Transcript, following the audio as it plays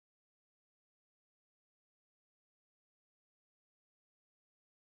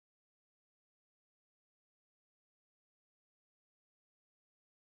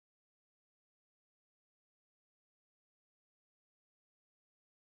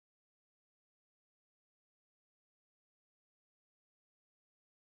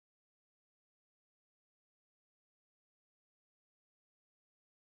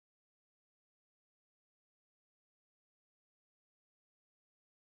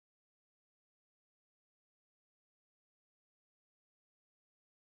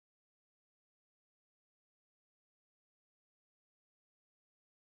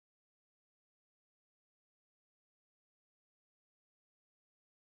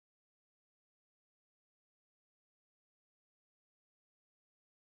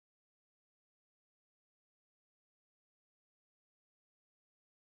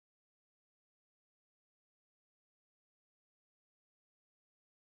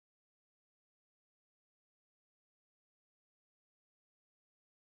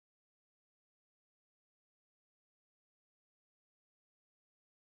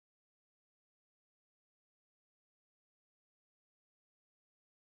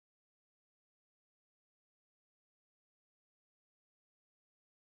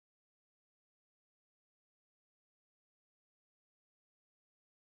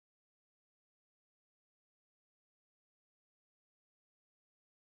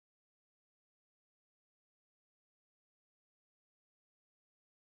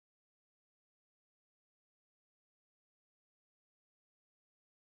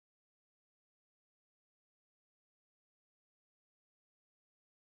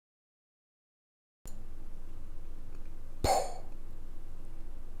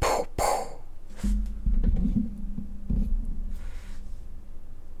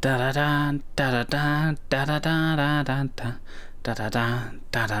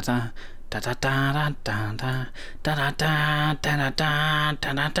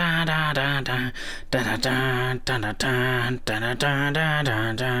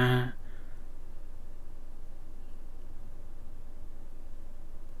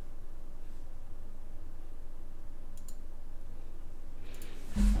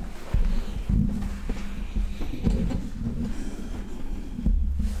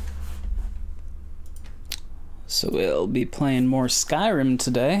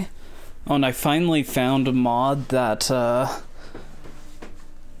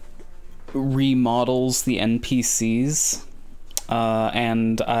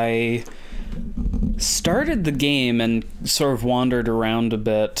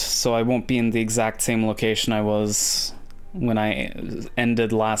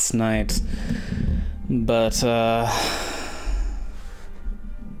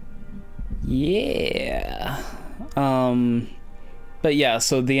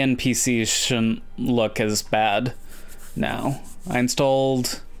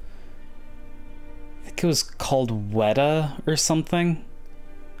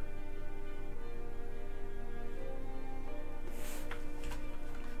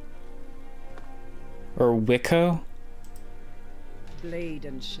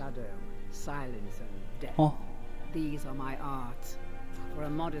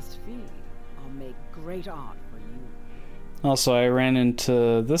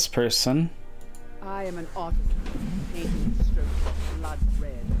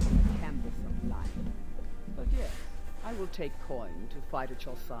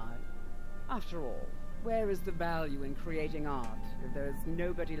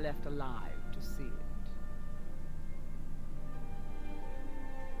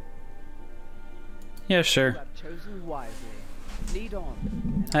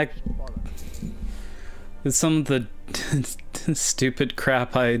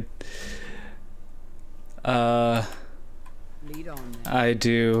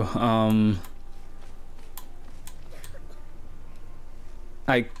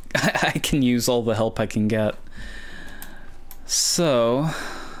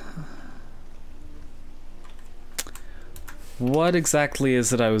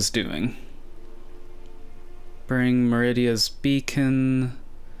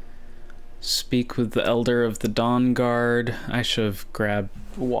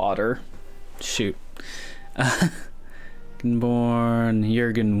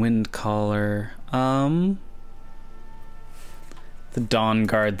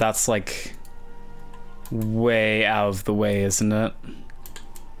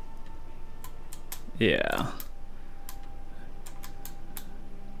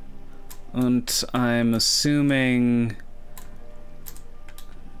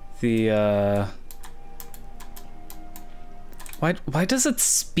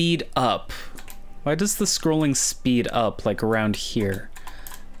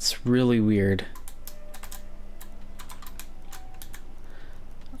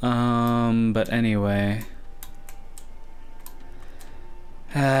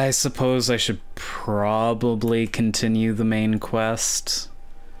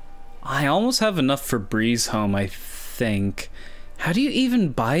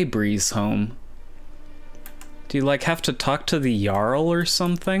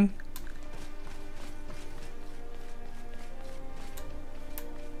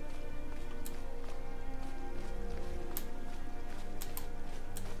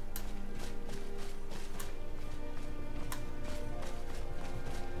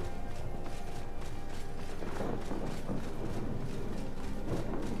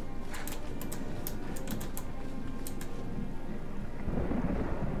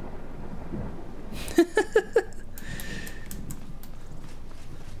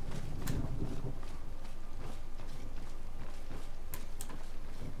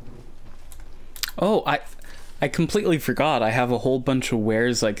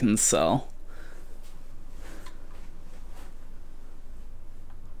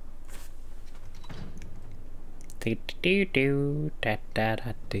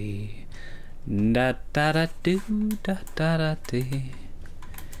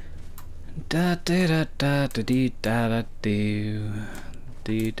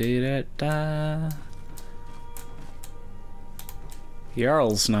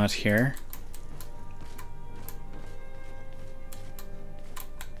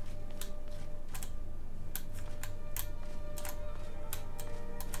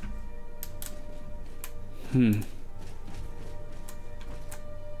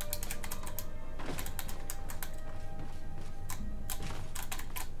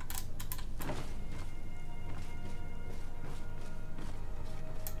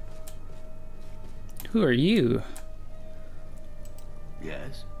Who are you?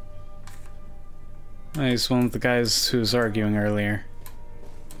 Yes? Oh, he's one of the guys who was arguing earlier.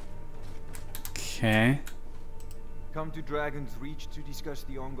 Okay. Come to Dragon's Reach to discuss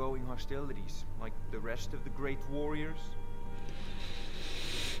the ongoing hostilities, like the rest of the great warriors?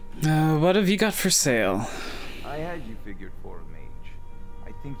 What have you got for sale? I had you figured for a mage.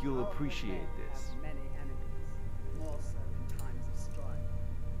 I think you'll appreciate this. Many enemies, more so in times of strife.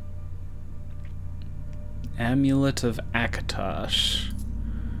 Amulet of Akatosh.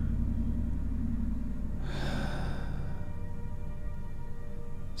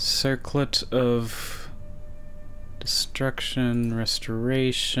 Circlet of Destruction,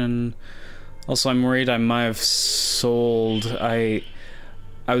 Restoration. Also, I'm worried I might have sold...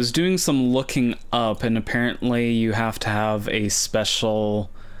 I was doing some looking up, and apparently you have to have a special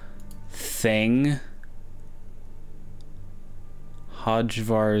thing.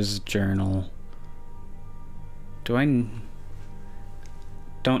 Hodgevar's Journal. Don't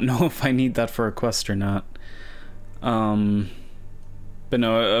know if I need that for a quest or not. But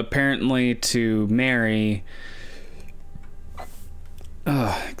no, apparently to marry...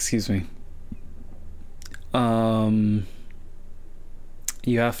 excuse me.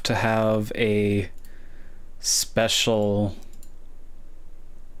 You have to have a special...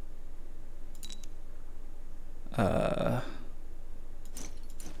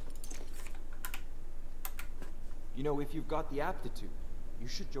 You know, if you've got the aptitude, you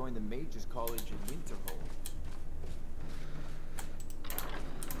should join the Mages College in Winterhold.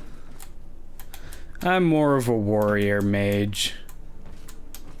 I'm more of a warrior mage.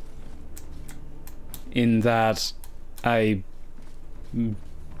 In that I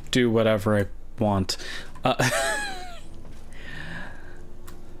do whatever I want.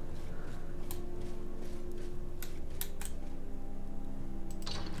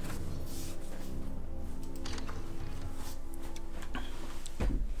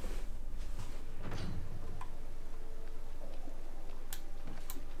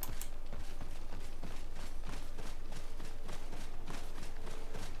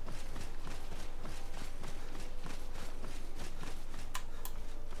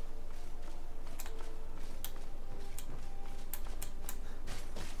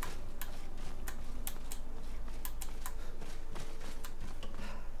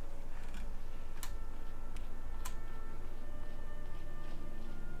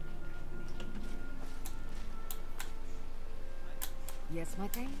 Yes, my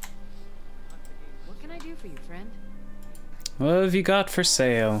thing? What can I do for you, friend? What have you got for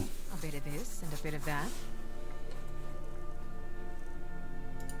sale? A bit of this and a bit of that.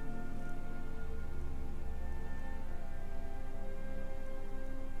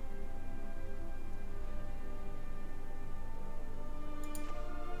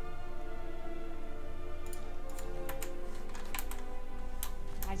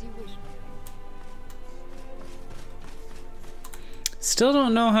 As you wish, Still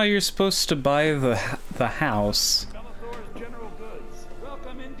don't know how you're supposed to buy the house. Bellathor's General Goods.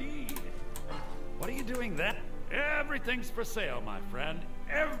 Welcome indeed. What are you doing then? Everything's for sale, my friend.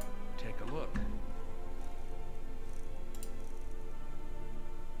 Take a look.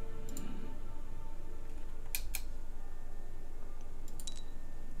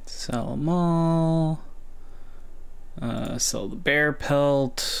 Sell them all. Sell the bear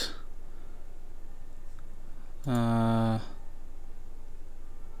pelt.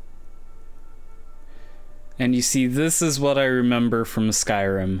 And you see, this is what I remember from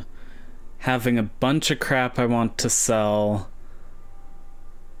Skyrim. Having a bunch of crap I want to sell,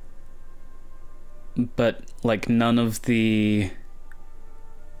 but like none of the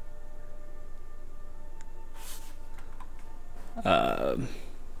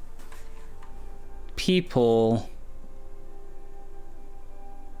people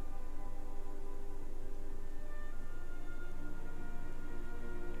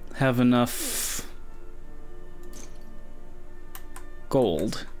have enough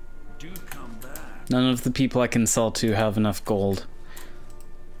gold. Do come back. None of the people I can sell to have enough gold.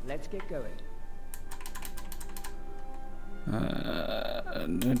 Let's get going.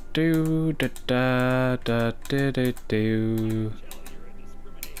 Do da da da da da do.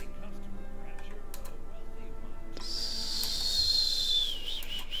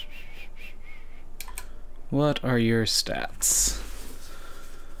 What are your stats?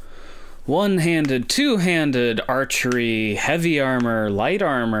 One-handed, two-handed, archery, heavy armor, light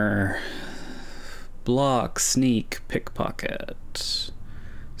armor, block, sneak, pickpocket.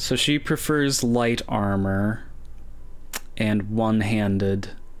 So she prefers light armor and one-handed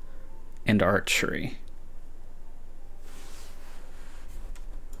and archery.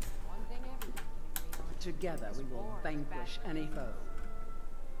 one thing everyone can agree on. Together we will vanquish any foe.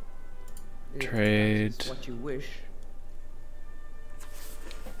 If Trade. that is what you wish.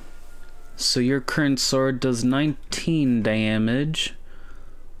 So your current sword does 19 damage.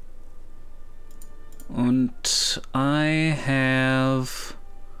 And I have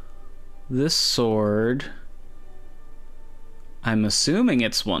this sword. I'm assuming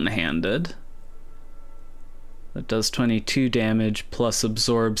it's one-handed. That does 22 damage plus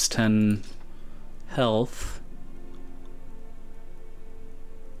absorbs 10 health.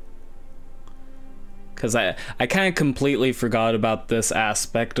 Because I kind of completely forgot about this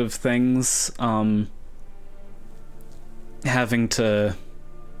aspect of things. Having to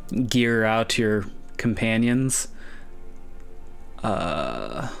gear out your companions.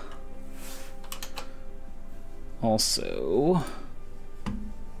 Also...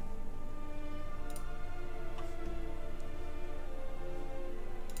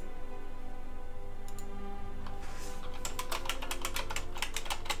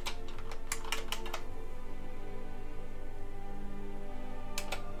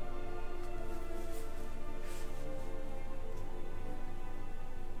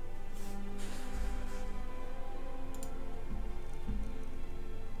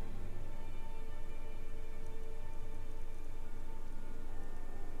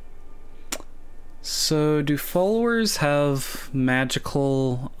 So, do followers have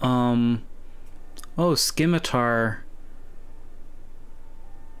magical, oh, Scimitar.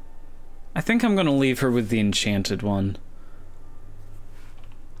 I think I'm gonna leave her with the enchanted one.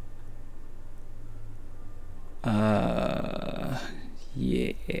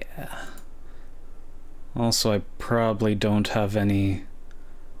 Yeah. Also, I probably don't have any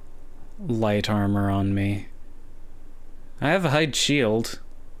light armor on me. I have a hide shield.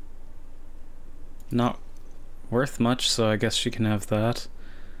 Not worth much, so I guess she can have that.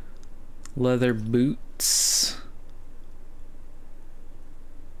 Leather boots.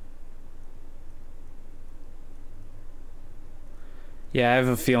 Yeah, I have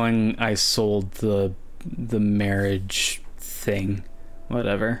a feeling I sold the marriage thing.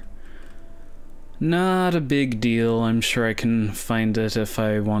 Whatever. Not a big deal. I'm sure I can find it if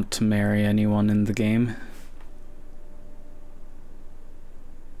I want to marry anyone in the game.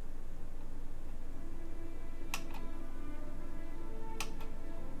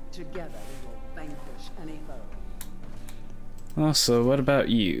 Together we will vanquish any foe. Also, what about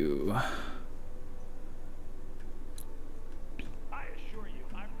you? I assure you,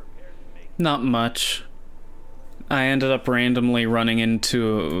 I'm prepared to make Not much. I ended up randomly running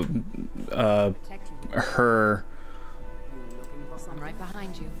into Protect you. her You looking for some right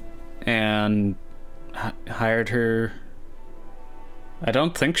behind you. and hired her. I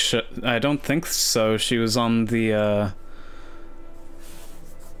don't think so. She was on the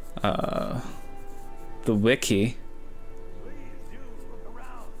wiki. Please do look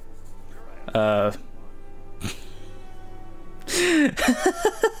around.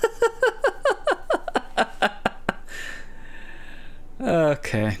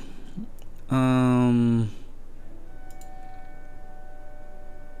 Okay.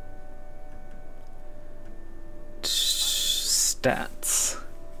 Stats.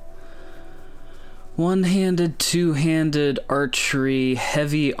 One-handed, two-handed, archery,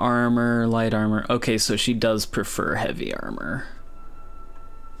 heavy armor, light armor. Okay, so she does prefer heavy armor.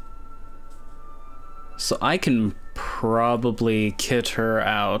 So I can probably kit her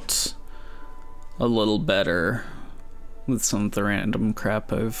out a little better with some of the random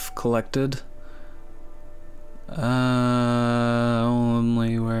crap I've collected. Only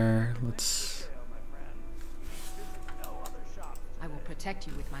where, let's... I will protect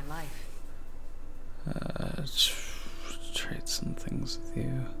you with my life. Trade some things with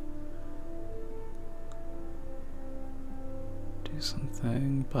you. Do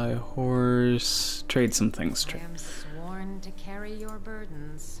something, buy a horse, trade some things. I am sworn to carry your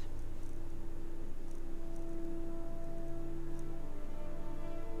burdens.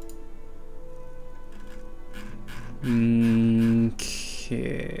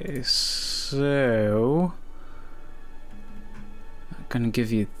 Okay, so I'm gonna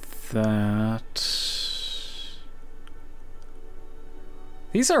give you that.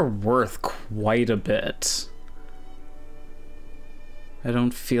 These are worth quite a bit. I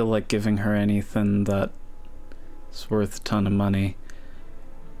don't feel like giving her anything that's worth a ton of money.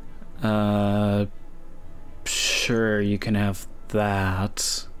 Sure, you can have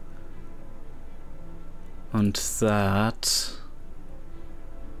that. Und that.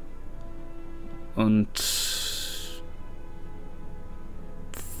 Und...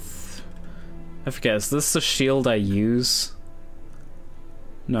 I forget, is this the shield I use?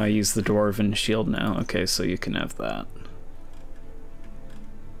 No, I use the dwarven shield now. Okay, so you can have that.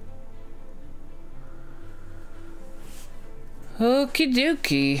 Okie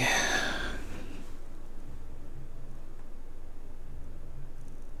dokie.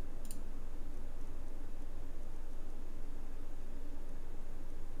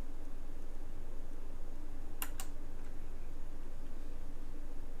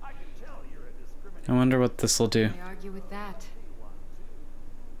 I wonder what this will do. I argue with that.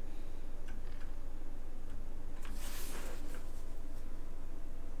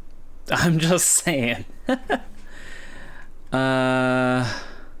 I'm just saying.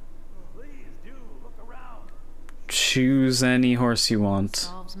 Choose any horse you want.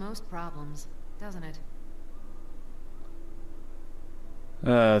 Solves most problems, doesn't it?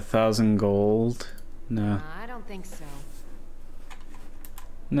 1,000 gold. No. I don't think so.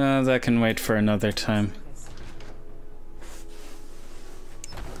 No, that can wait for another time.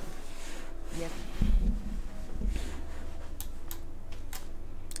 Yep.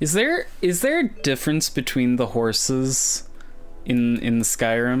 Is there a difference between the horses in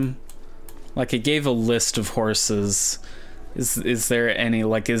Skyrim? Like, it gave a list of horses. Is there any,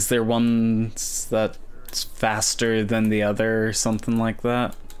 like, is there one that's faster than the other or something like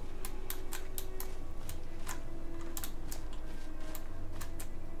that?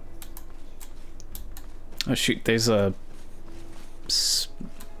 Oh shoot, there's a...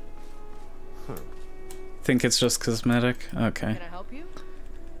 Think it's just cosmetic? Okay. Can I help you?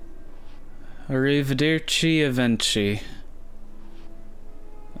 Arrivederci Avenci.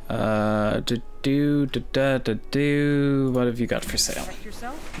 What have you got for sale? Protect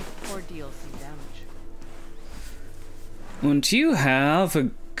yourself or deal some damage? And you have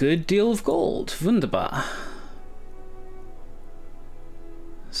a good deal of gold. Wunderbar.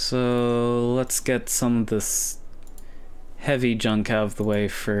 So let's get some of this heavy junk out of the way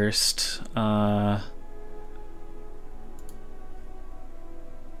first.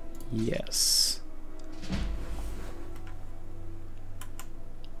 Yes.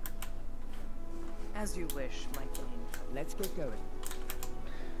 As you wish, my queen. Let's get going.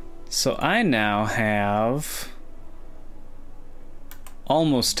 So I now have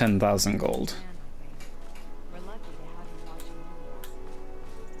almost 10,000 gold. We're lucky to have you watching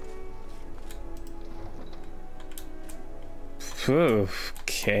over us.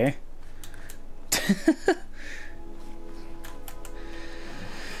 Okay.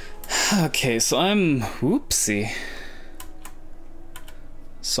 Okay, so I'm... Whoopsie.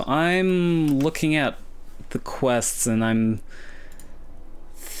 So I'm looking at the quests and I'm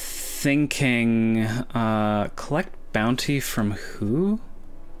thinking... collect bounty from who?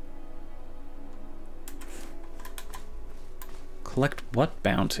 Collect what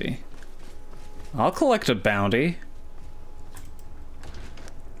bounty? I'll collect a bounty.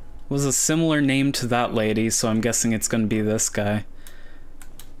 Was a similar name to that lady, so I'm guessing it's gonna be this guy.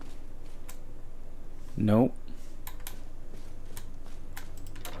 Nope.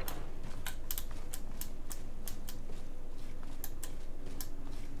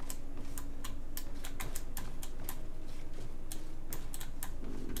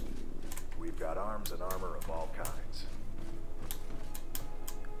 We've got arms and armor of all kinds.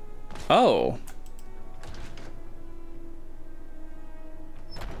 Oh.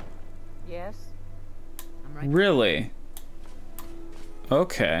 Yes? I'm right. Really?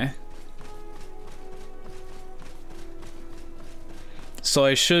 Okay. So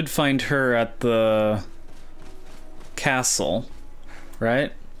I should find her at the castle,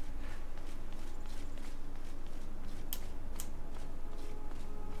 right?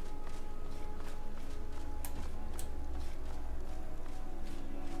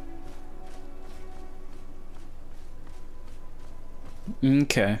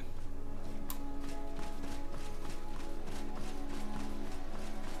 Okay.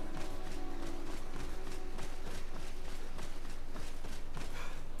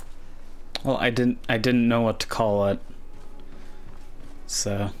 Well, I didn't know what to call it.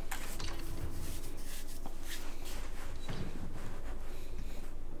 So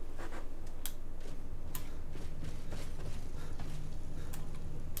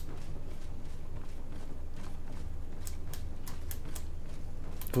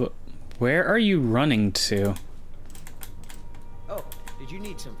but where are you running to? Oh, did you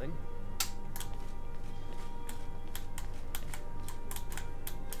need something?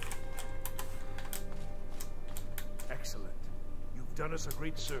 Excellent. You've done us a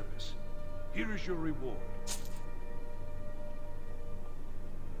great service. Here is your reward.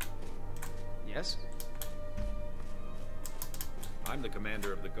 Yes? I'm the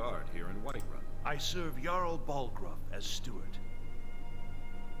commander of the guard here in Whiterun. I serve Jarl Balgruuf as steward.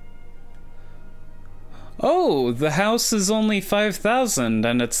 Oh, the house is only 5,000,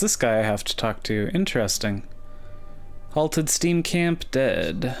 and it's this guy I have to talk to. Interesting. Halted steam camp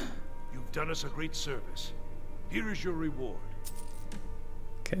dead. You've done us a great service. Here is your reward.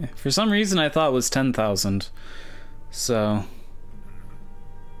 Okay, for some reason I thought it was 10,000. So...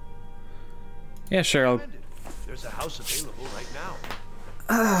 yeah, sure, I'll... There's a house available right now.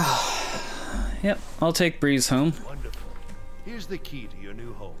 Yep, I'll take Breeze home. Wonderful. Here's the key to your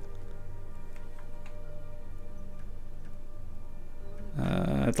new home.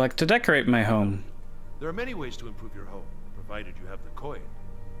 I'd like to decorate my home. There are many ways to improve your home, provided you have the coin.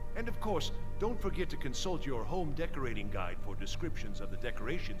 And of course, don't forget to consult your home decorating guide for descriptions of the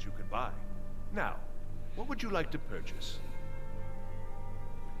decorations you can buy. Now, what would you like to purchase?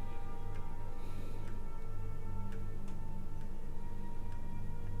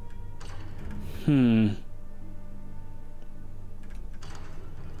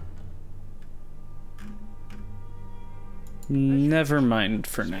 Never mind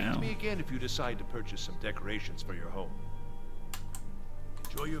for Speak now. to me again if you decide to purchase some decorations for your home.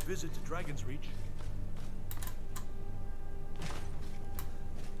 Enjoy your visit to Dragon's Reach.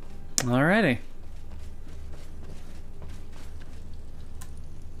 Alrighty.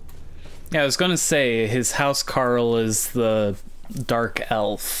 Yeah, I was gonna say, his house Carl is the dark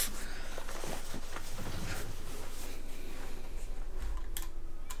elf.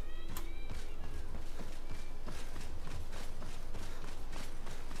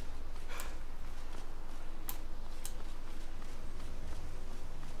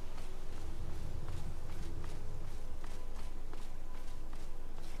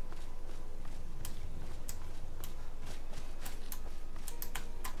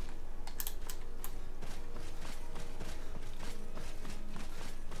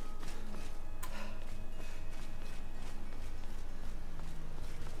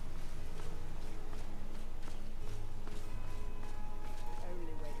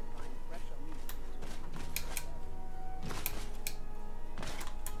 Only way to find fresher meat is to hunt yourself.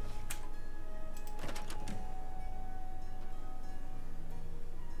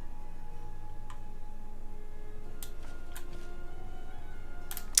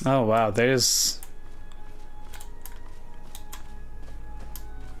 Oh wow, there's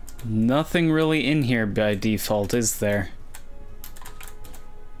nothing really in here by default, is there?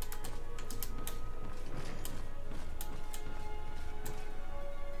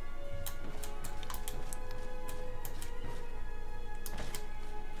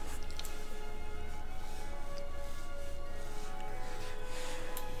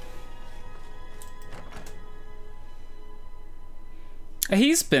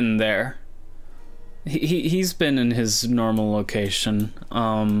 He's been there. He's been in his normal location.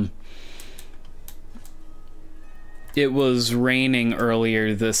 It was raining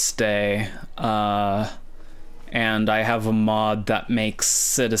earlier this day, and I have a mod that makes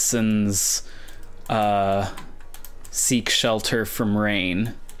citizens seek shelter from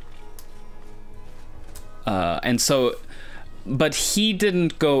rain. And so, but he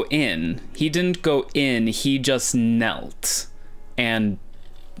didn't go in. He didn't go in, he just knelt and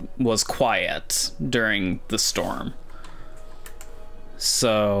was quiet during the storm.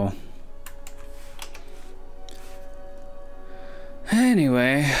 So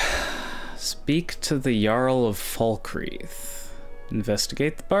anyway, speak to the Jarl of Falkreath.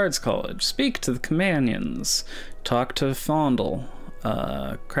 Investigate the Bard's College. Speak to the Companions. Talk to Fondle.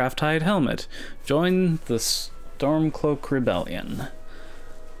 Craft Hide Helmet. Join the Stormcloak Rebellion.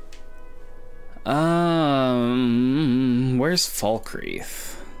 Where's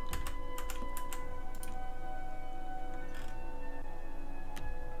Falkreath?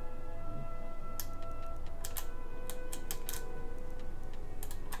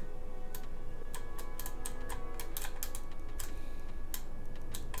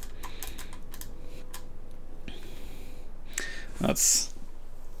 That's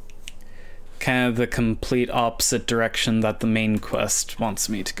kind of the complete opposite direction that the main quest wants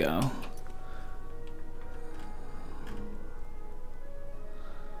me to go.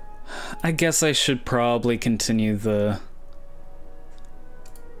 I guess I should probably continue the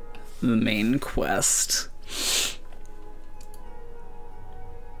main quest.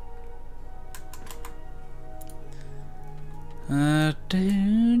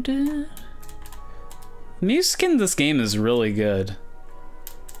 Music in this game is really good.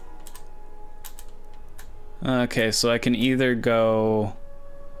 Okay, so I can either go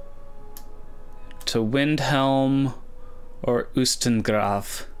to Windhelm or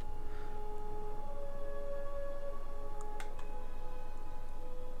Ustengraf.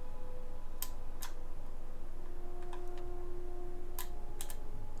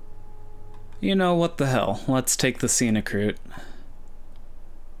 You know, what the hell? Let's take the scenic route.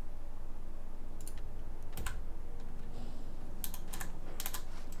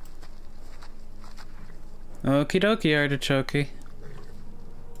 Okie dokie, artichoke.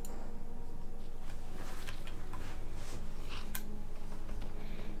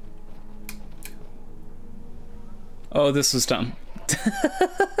 Oh, this was dumb.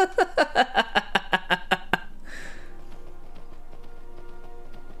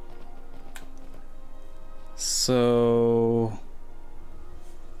 So,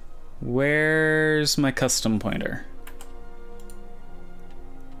 where's my custom pointer?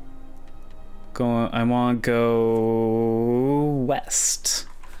 I want to go west.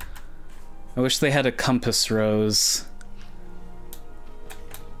 I wish they had a compass rose.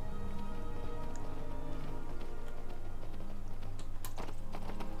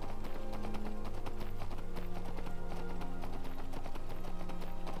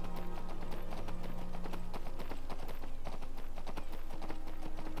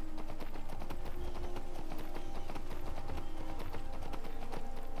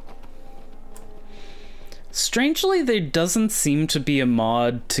 Strangely, there doesn't seem to be a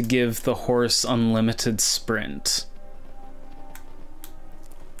mod to give the horse unlimited sprint.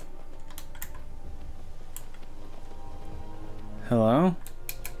 Hello?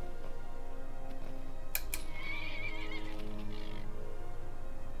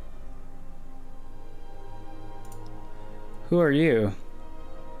 Who are you?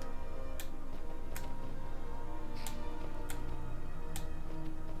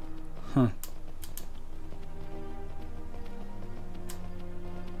 Huh.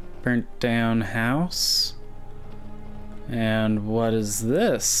 Burnt down house. And what is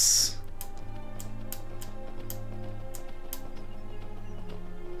this?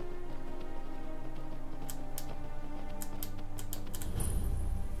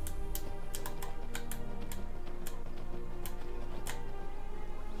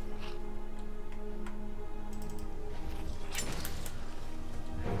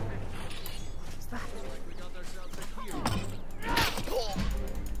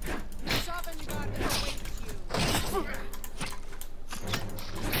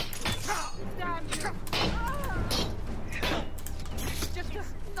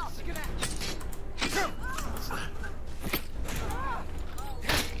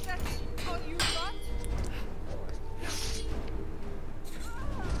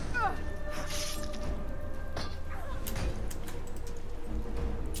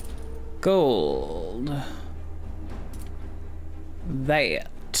 Gold. That.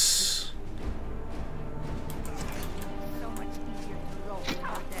 So much easier to roll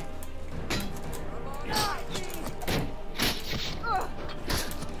all day.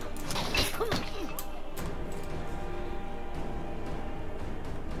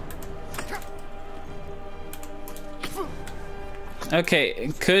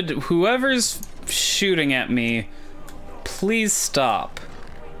 Okay, could whoever's shooting at me please stop?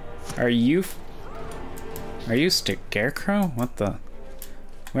 Are you Scarecrow? What the?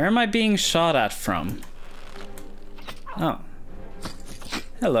 Where am I being shot at from? Oh.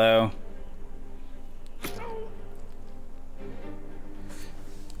 Hello.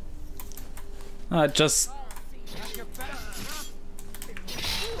 Just...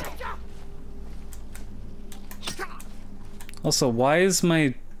 Also, why is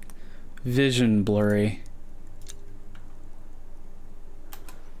my vision blurry?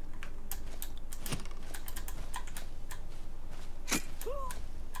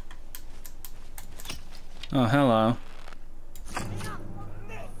 Oh, hello.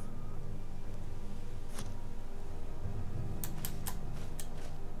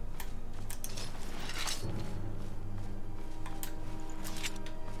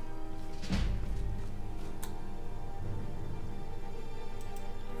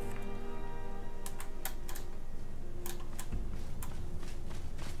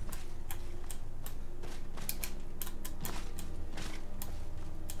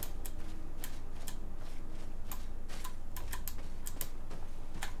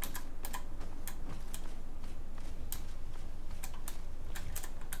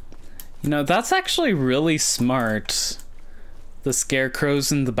 You know, that's actually really smart. The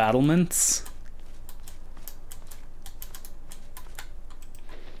scarecrows and the battlements.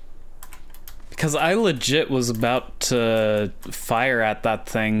 Because I legit was about to fire at that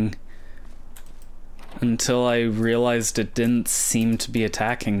thing until I realized it didn't seem to be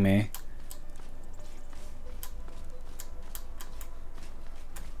attacking me.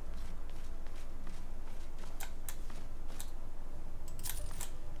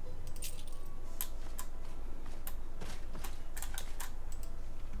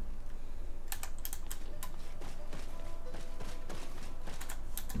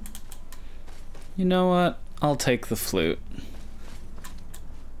 You know what? I'll take the flute.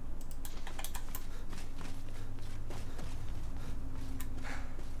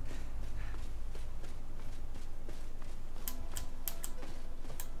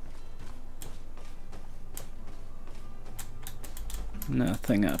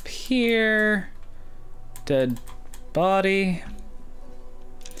 Nothing up here. Dead body.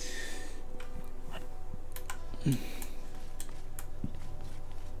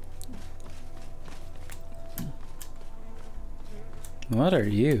 What are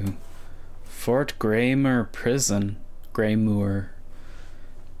you? Fort Greymoor Prison. Greymoor.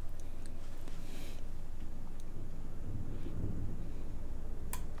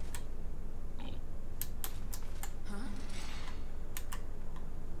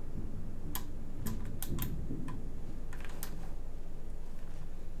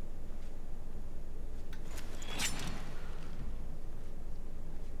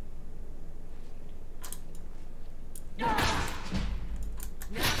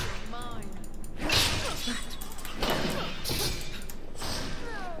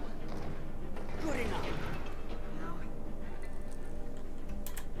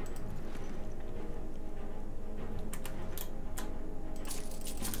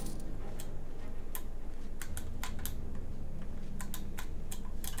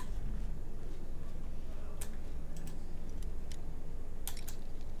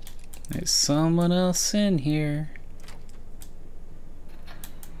 There's someone else in here.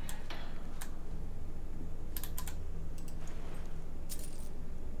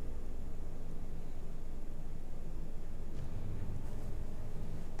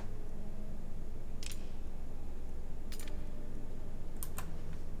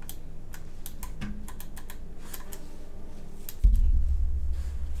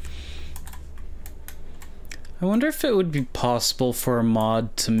 I wonder if it would be possible for a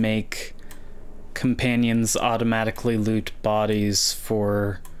mod to make companions automatically loot bodies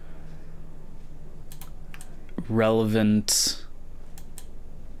for relevant...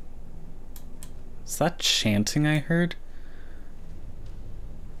 Is that chanting I heard?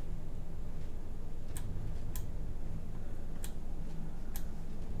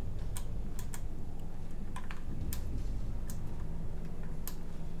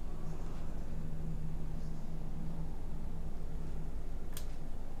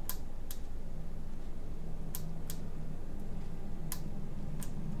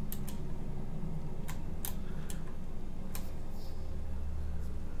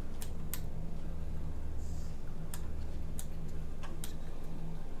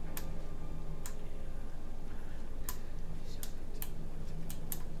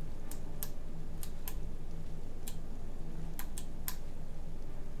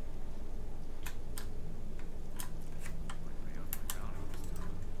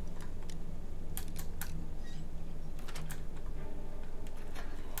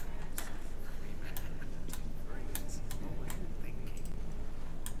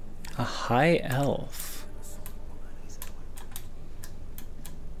 A high elf.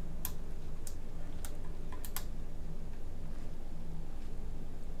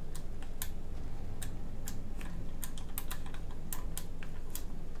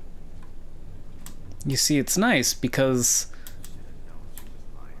 You see, it's nice because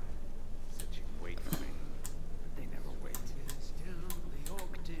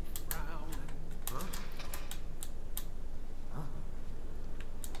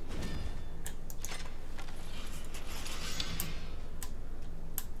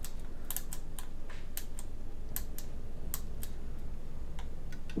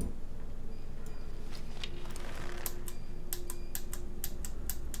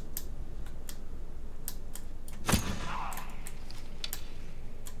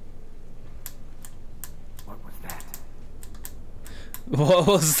what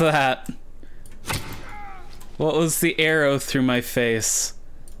was that? What was the arrow through my face?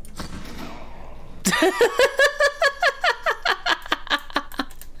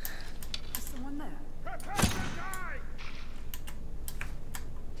 Someone there?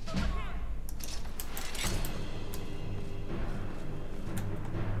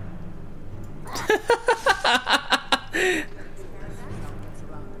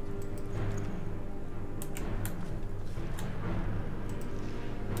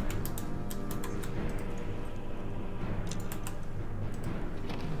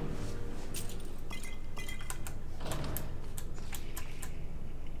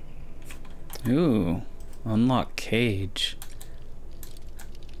 Ooh, unlock cage.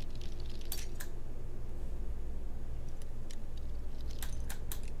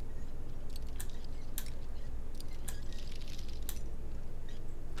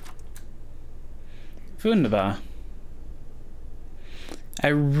 Wunderbar. I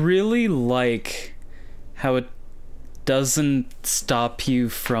really like how it doesn't stop you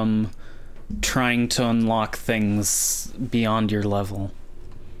from trying to unlock things beyond your level.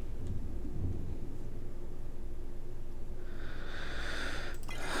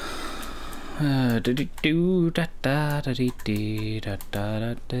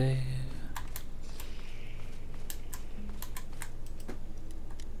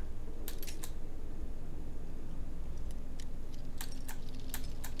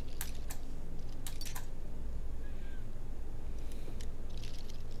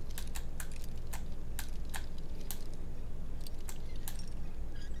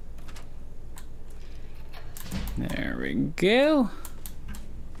 There we go.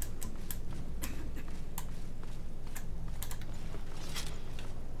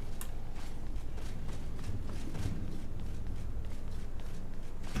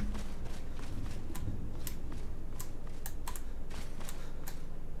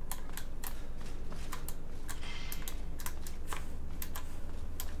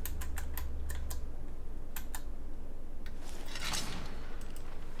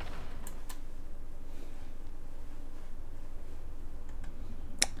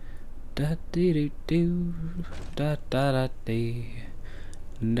 Da dee doo doo da da da dee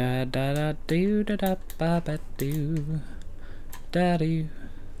da da da doo da da ba ba doo da doo.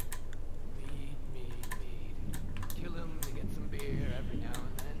 Mead. Kill him to get some beer every now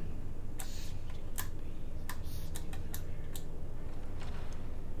and then.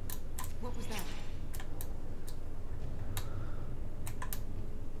 What was that?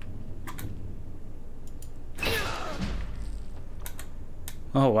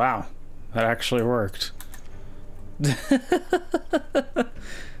 Oh wow, that actually worked.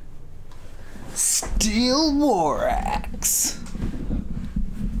 Steel war axe.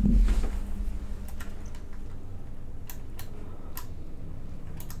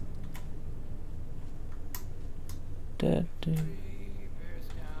 Da, da.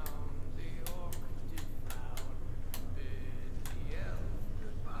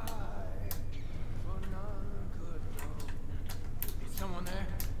 Someone there?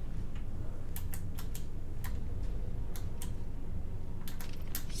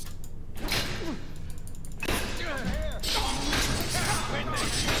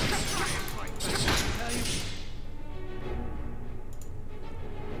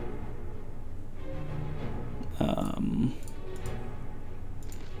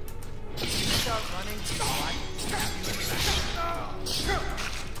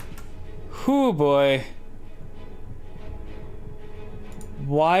 Whoo boy.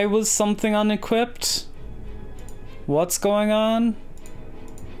 Why was something unequipped? What's going on?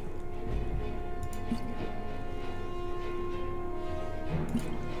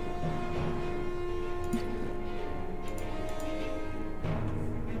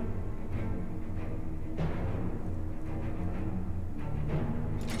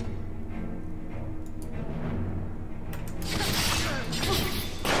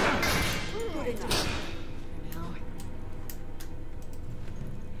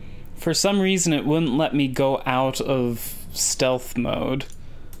 For some reason, it wouldn't let me go out of stealth mode.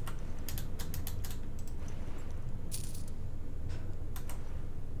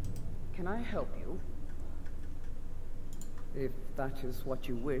 Can I help you? If that is what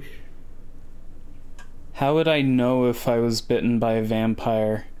you wish. How would I know if I was bitten by a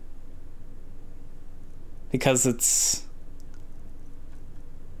vampire? Because it's...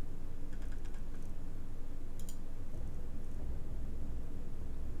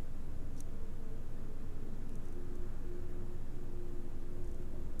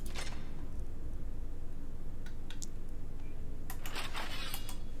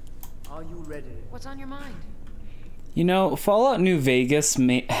 Are you ready? What's on your mind? You know, Fallout New Vegas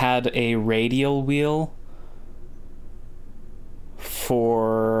had a radial wheel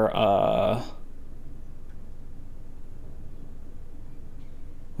for,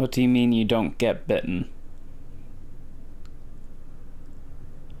 What do you mean you don't get bitten?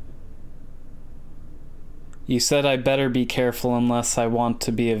 You said I better be careful unless I want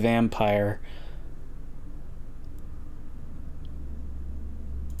to be a vampire.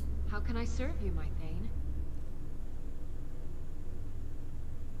 How can I serve you, my Thane?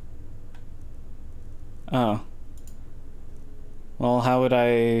 Oh. Well, how would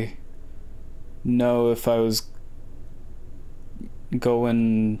I know if I was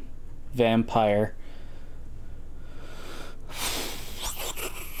going vampire?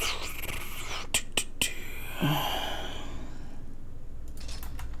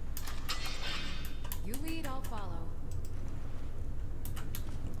 You lead, I'll follow.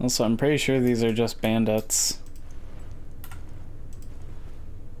 Also, I'm pretty sure these are just bandits.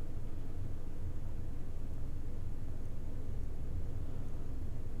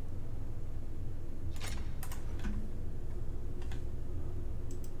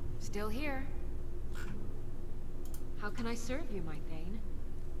 Still here. How can I serve you, my Thane?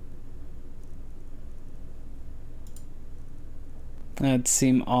 That'd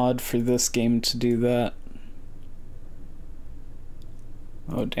seem odd for this game to do that.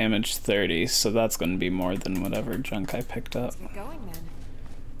 Oh, damage 30, so that's going to be more than whatever junk I picked up. Let's get going then.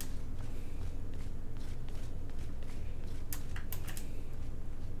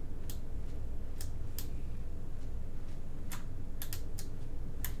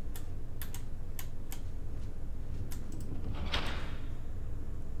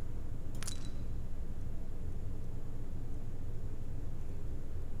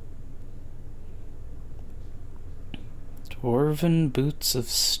 Dwarven Boots of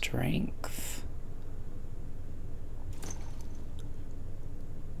Strength.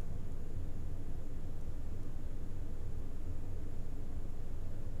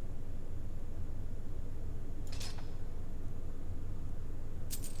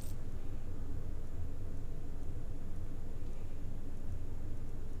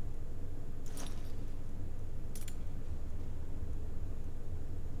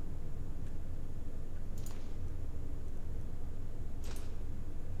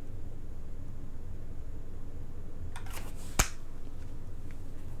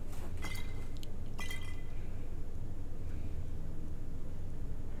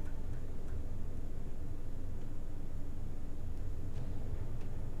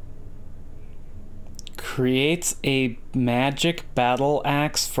 Creates a magic battle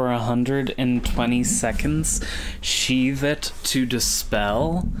axe for 120 seconds. Sheathe it to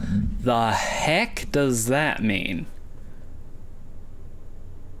dispel? The heck does that mean?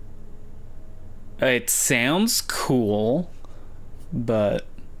 It sounds cool, but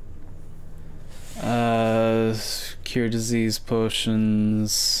cure disease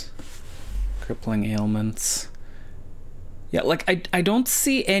potions, crippling ailments. Yeah, like I don't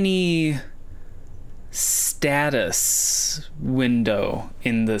see any status window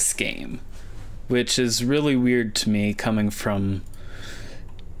in this game, which is really weird to me coming from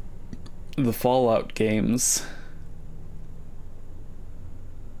the Fallout games.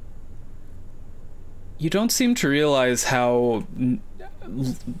 You don't seem to realize how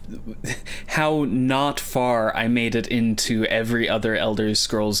not far I made it into every other Elder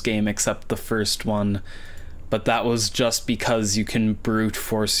Scrolls game except the first one, but that was just because you can brute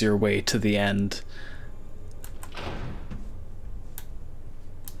force your way to the end.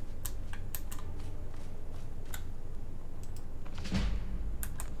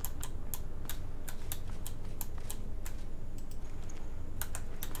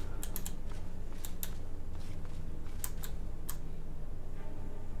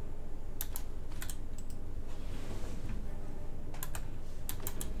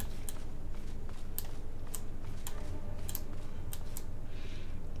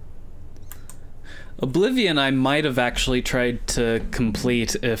 Oblivion I might have actually tried to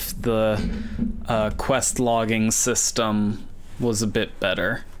complete if the quest logging system was a bit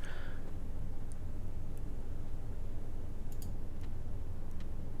better.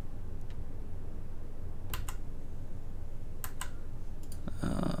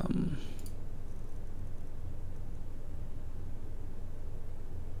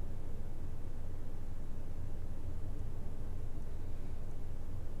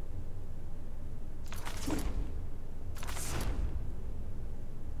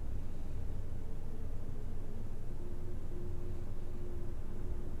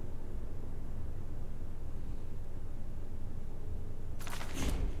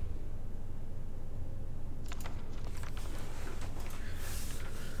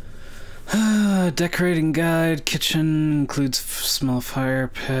 Decorating guide, kitchen includes small fire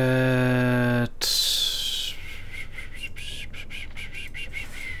pit.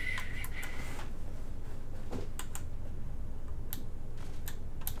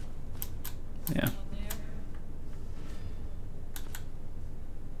 Yeah.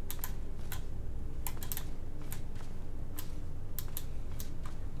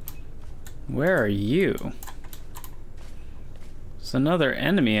 Where are you? There's another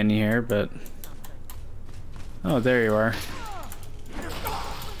enemy in here, but... Oh, there you are.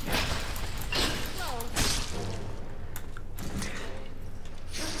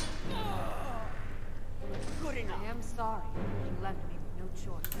 I am sorry. You left me with no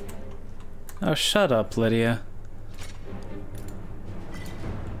choice. Oh, shut up, Lydia.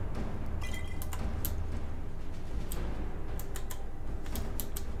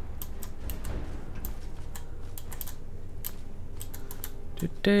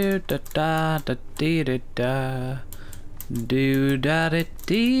 Do da da da dee da da. Do da da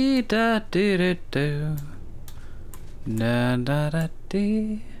dee da do do do. Da da da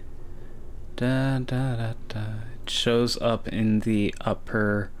dee. Da da da da. It shows up in the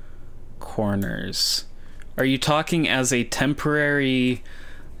upper corners. Are you talking as a temporary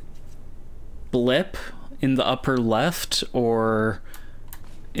blip in the upper left, or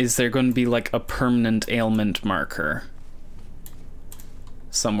is there going to be like a permanent ailment marker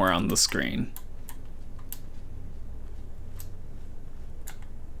somewhere on the screen?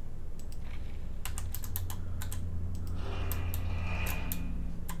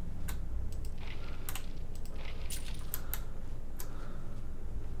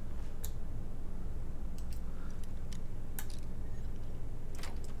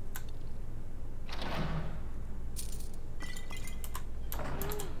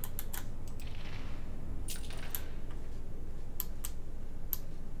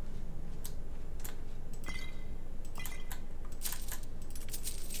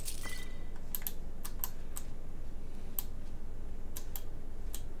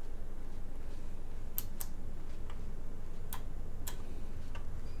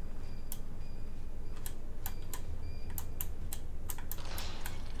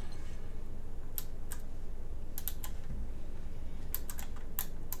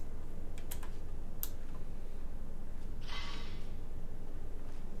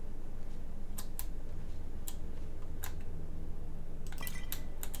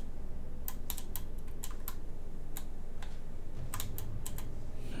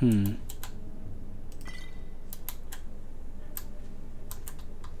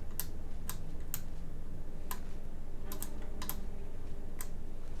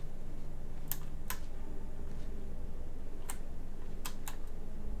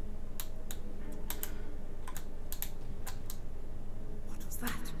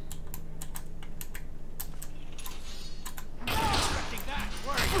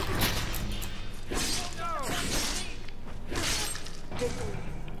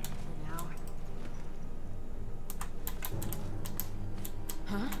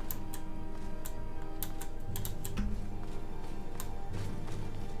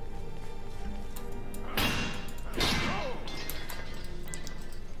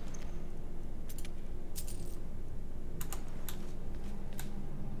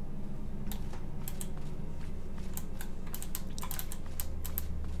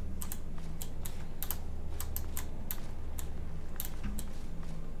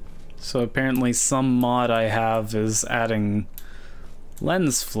 So apparently some mod I have is adding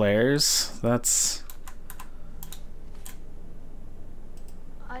lens flares. That's...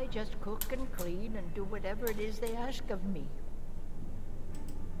 I just cook and clean and do whatever it is they ask of me.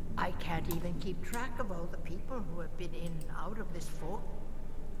 I can't even keep track of all the people who have been in and out of this fort.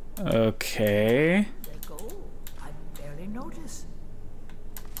 Okay. They go. I barely notice.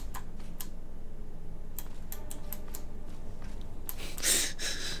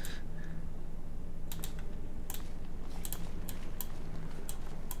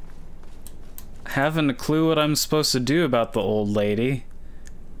 Haven't a clue what I'm supposed to do about the old lady.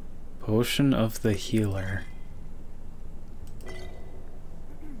 Potion of the healer.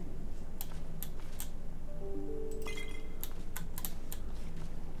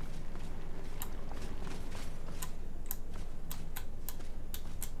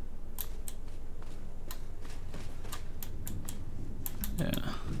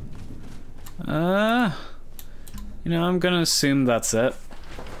 Yeah. You know, I'm gonna assume that's it.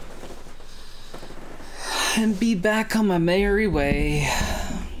 And be back on my merry way.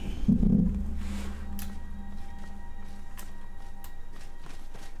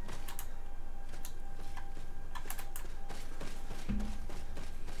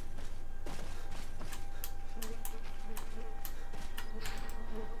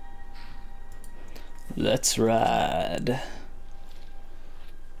 Let's ride.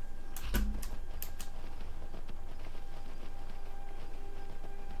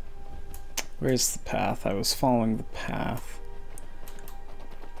 Where's the path? I was following the path.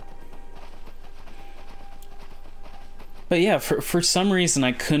 But yeah, for some reason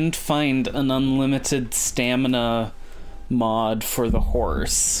I couldn't find an unlimited stamina mod for the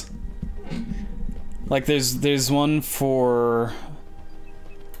horse. Like there's one for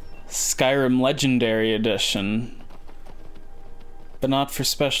Skyrim Legendary Edition, but not for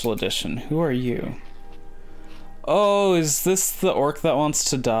Special Edition. Who are you? Oh, is this the orc that wants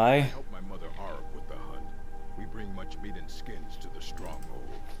to die?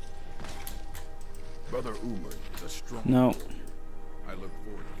 Brother Umar, the strong. No. I look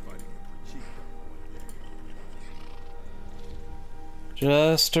forward to fighting the chieftain one day.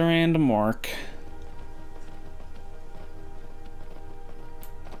 Just a random orc.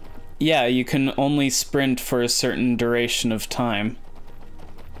 Yeah, you can only sprint for a certain duration of time.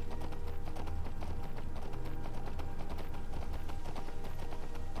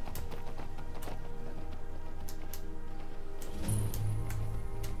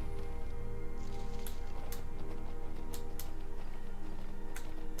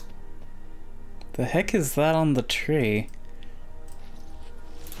 The heck is that on the tree?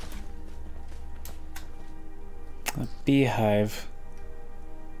 A beehive.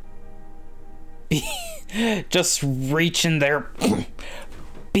 Just reach in there.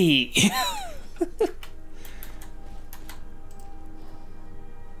 Bee.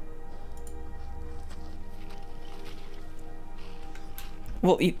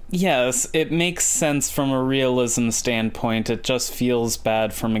 Well, yes, it makes sense from a realism standpoint. It just feels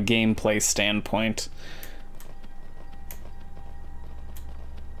bad from a gameplay standpoint.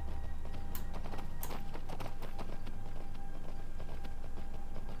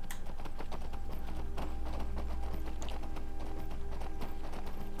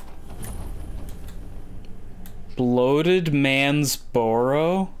 Bloated man's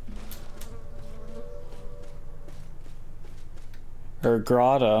burrow? Or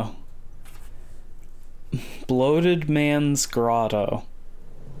grotto. Bloated man's grotto.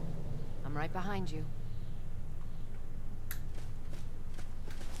 I'm right behind you.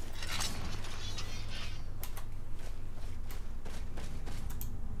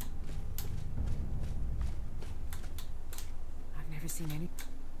 I've never seen any.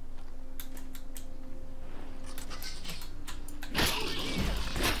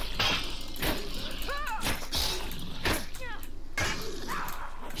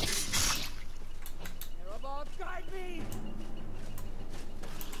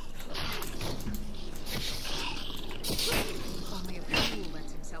 Only a fool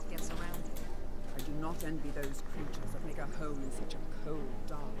lets himself get surrounded. I do not envy those creatures that make a home in such a cold,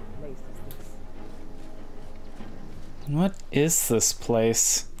 dark place as this. What is this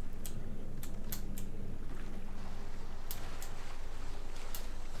place?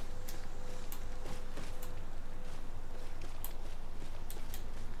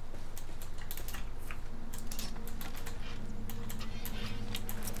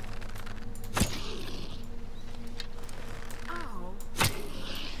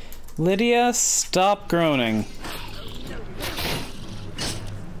 Lydia, stop groaning.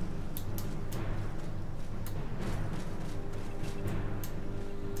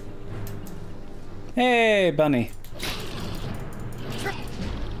 Hey, bunny.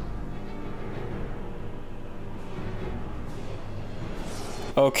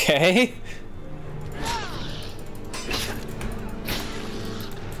 Okay.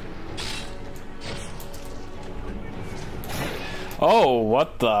 Oh,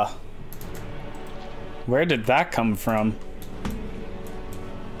 what the? Where did that come from?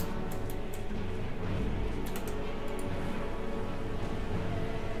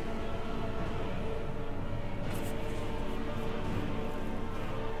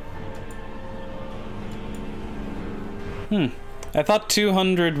 I thought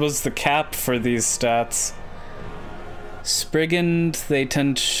 200 was the cap for these stats. Sprigand, they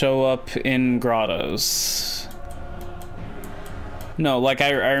tend to show up in grottos. No, like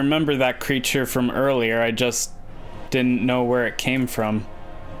I remember that creature from earlier, I just didn't know where it came from.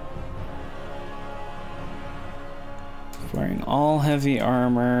 Wearing all heavy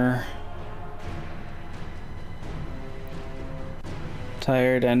armor.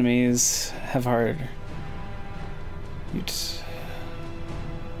 Tired enemies have hard.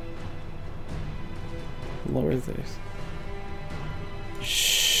 Lower this.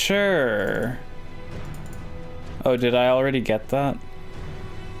 Sure. Oh, did I already get that?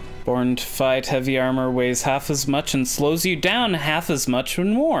 Born to fight, heavy armor weighs half as much and slows you down half as much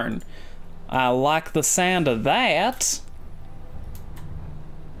when worn. I like the sound of that.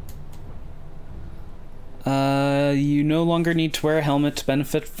 You no longer need to wear a helmet to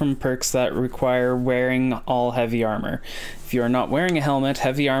benefit from perks that require wearing all heavy armor. If you are not wearing a helmet,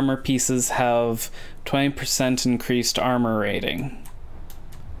 heavy armor pieces have 20% increased armor rating.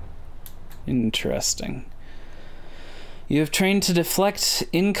 Interesting. You have trained to deflect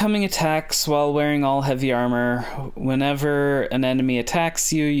incoming attacks while wearing all heavy armor. Whenever an enemy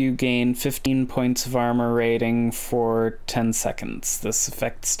attacks you, you gain 15 points of armor rating for 10 seconds. This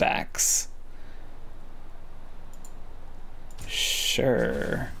effect stacks.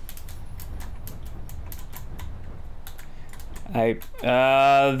 Sure.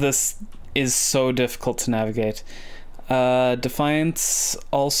 This is so difficult to navigate. Defiance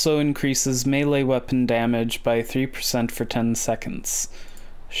also increases melee weapon damage by 3% for 10 seconds.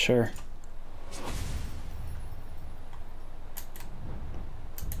 Sure.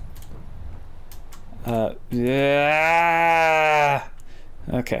 Yeah.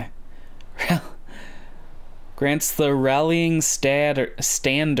 Okay. Grants the rallying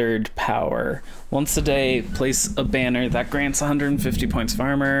standard power. Once a day, place a banner that grants 150 points of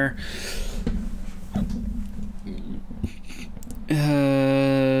armor.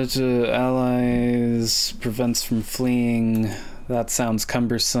 To allies, prevents from fleeing. That sounds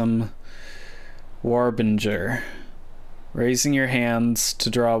cumbersome. Warbinger. Raising your hands to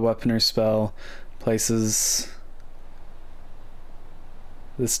draw a weapon or spell. Places.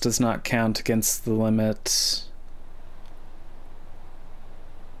 This does not count against the limit.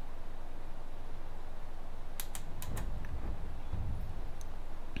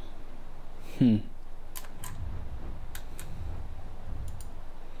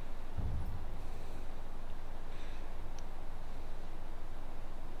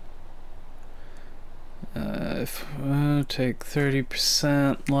 If take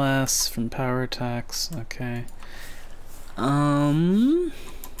 30% less from power attacks. Okay.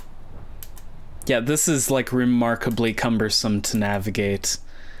 Yeah, this is like remarkably cumbersome to navigate.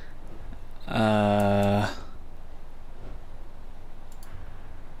 I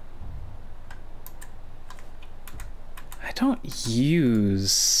don't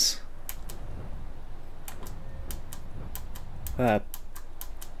use that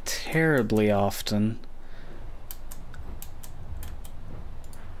terribly often.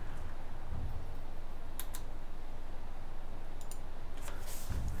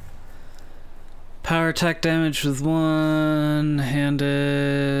 Power attack damage with one-handed.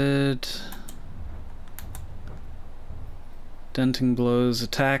 Denting blows.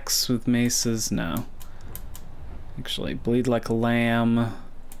 Attacks with maces. No. Actually, bleed like a lamb.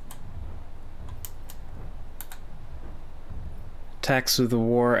 Attacks with a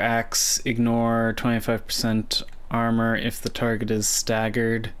war axe. Ignore 25% armor if the target is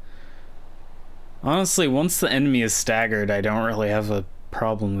staggered. Honestly, once the enemy is staggered, I don't really have a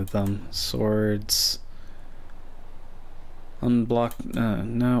problem with them. Swords. Unblock.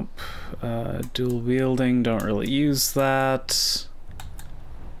 Nope. Dual wielding. Don't really use that.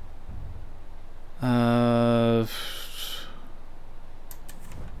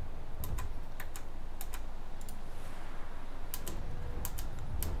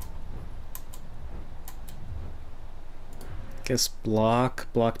 Guess block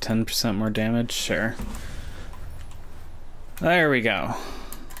 10% more damage. Sure. There we go.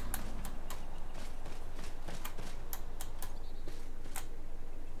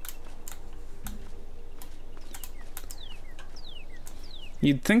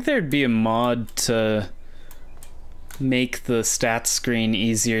 You'd think there'd be a mod to make the stats screen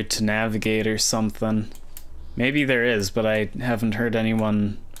easier to navigate or something. Maybe there is, but I haven't heard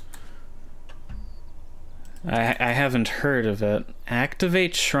anyone... I haven't heard of it.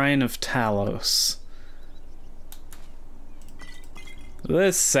 Activate Shrine of Talos.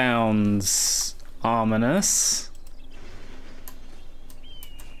 This sounds ominous.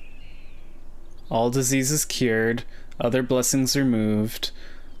 All diseases cured. Other blessings removed.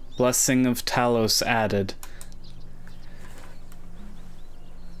 Blessing of Talos added.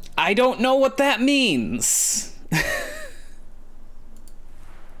 I don't know what that means.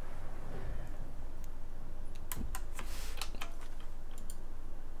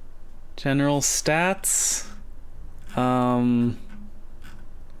 General stats. Will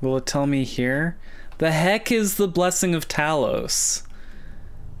it tell me here? The heck is the Blessing of Talos?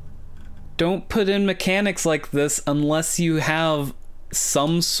 Don't put in mechanics like this unless you have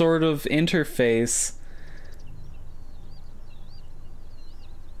some sort of interface.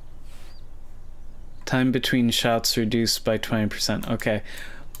 Time between shots reduced by 20%. Okay.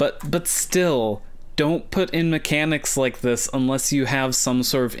 But still, don't put in mechanics like this unless you have some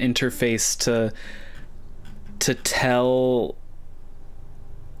sort of interface to tell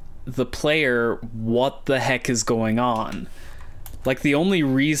the player what the heck is going on. Like, the only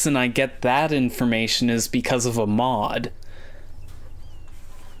reason I get that information is because of a mod.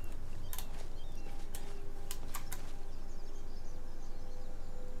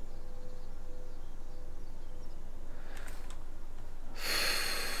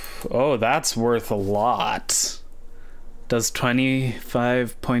 Oh, that's worth a lot. Does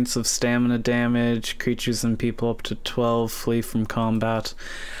 25 points of stamina damage. Creatures and people up to 12 flee from combat.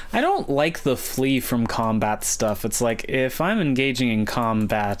 I don't like the flee from combat stuff. It's like, if I'm engaging in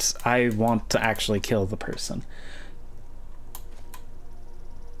combat, I want to actually kill the person.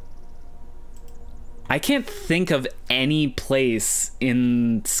 I can't think of any place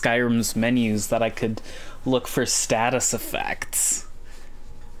in Skyrim's menus that I could look for status effects.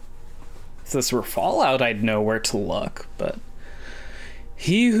 If this were Fallout, I'd know where to look, but...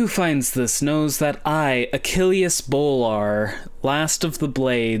 He who finds this knows that I, Achilles Bolar, last of the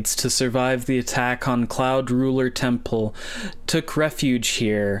Blades to survive the attack on Cloud Ruler Temple, took refuge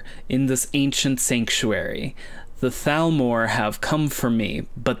here in this ancient sanctuary. The Thalmor have come for me,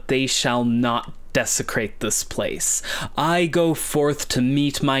 but they shall not desecrate this place. I go forth to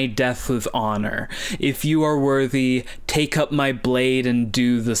meet my death with honor. If you are worthy, take up my blade and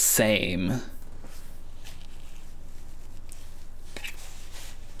do the same.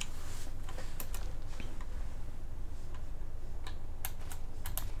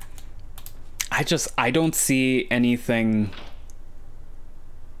 I don't see anything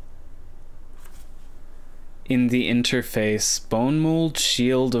in the interface. Bone mold,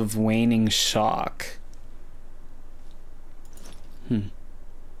 shield of waning shock.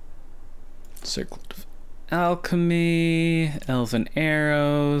 Circle of alchemy, elven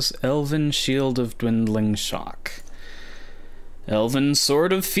arrows, elven shield of dwindling shock, elven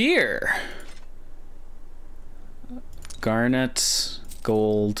sword of fear, garnet,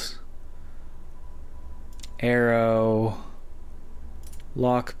 gold, arrow,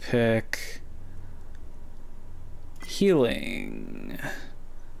 lockpick, healing,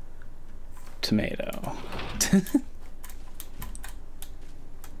 tomato.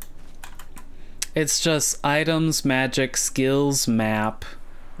 It's just items, magic, skills, map.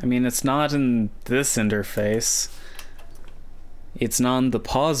 I mean, it's not in this interface. It's not in the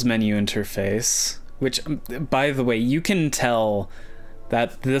pause menu interface, which, by the way, you can tell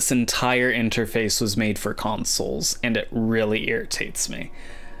that this entire interface was made for consoles, and it really irritates me.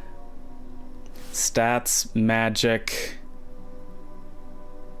 Stats, magic,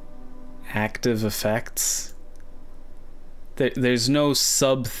 active effects. There's no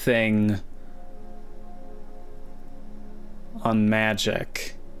sub thing on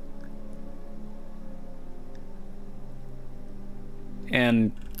magic.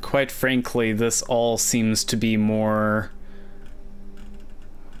 And quite frankly, this all seems to be more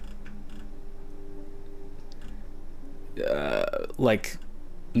like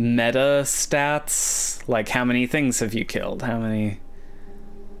meta stats, like how many things have you killed, how many,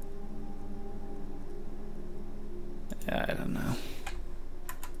 I don't know.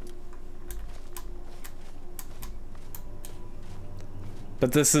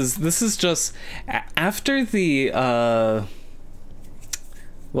 But this is just after the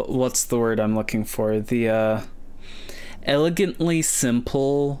what's the word I'm looking for, the elegantly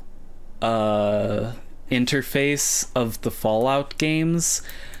simple interface of the Fallout games.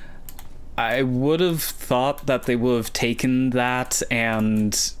 I would have thought that they would have taken that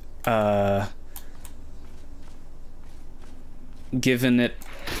and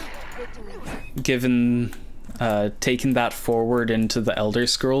taken that forward into the Elder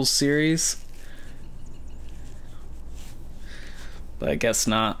Scrolls series, but I guess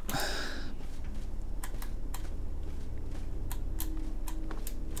not.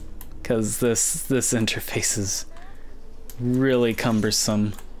 Because this interface is really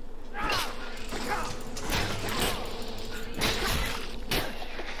cumbersome.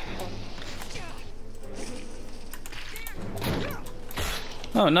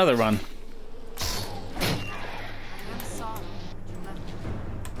 Oh, another one.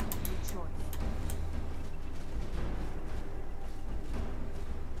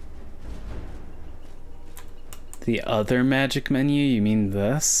 The other magic menu? You mean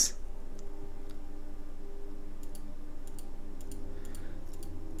this?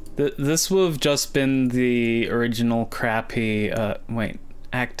 This would have just been the original crappy, wait,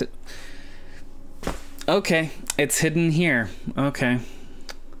 okay, it's hidden here. Okay.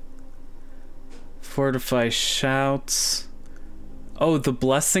 Fortify shouts. Oh, the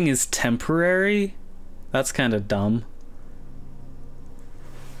blessing is temporary? That's kind of dumb.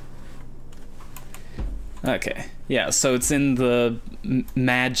 Okay, yeah, so it's in the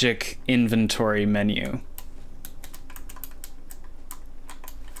magic inventory menu.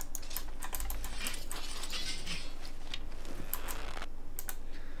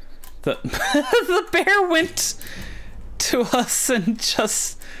 The bear went to us and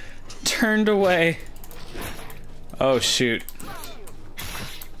just turned away. Oh, shoot.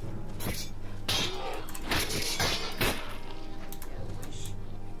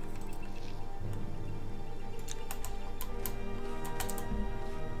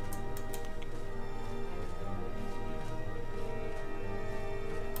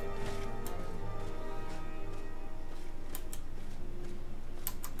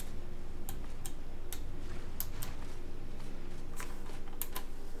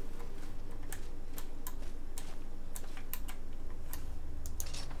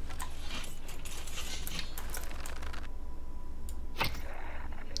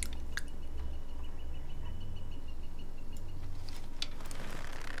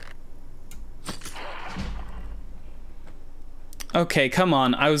 Okay, come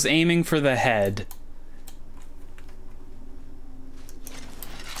on. I was aiming for the head.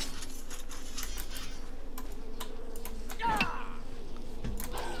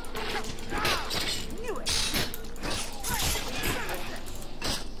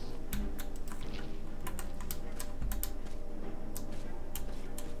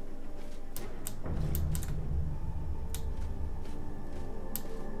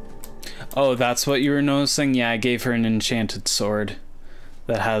 Oh, that's what you were noticing? Yeah, I gave her an enchanted sword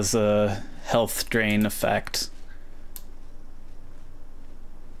that has a health drain effect.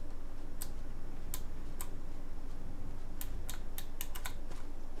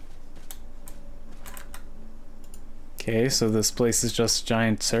 Okay, so this place is just a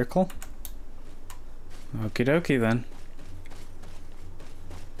giant circle. Okie dokie then.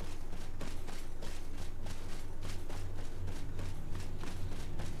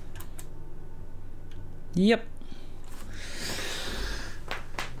 Yep.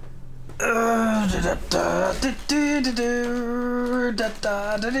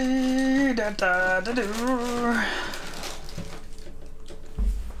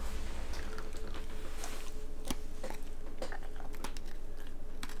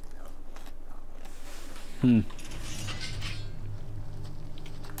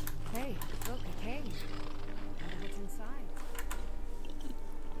 Hey, look, a cave. Wonder what's inside.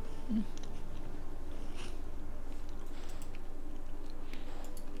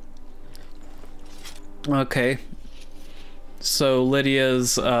 Okay. So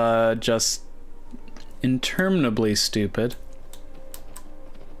Lydia's just interminably stupid.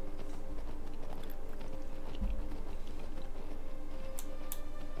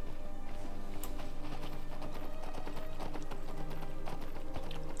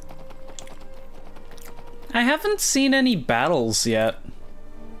 I haven't seen any battles yet.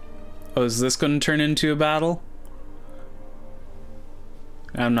 Oh, is this going to turn into a battle?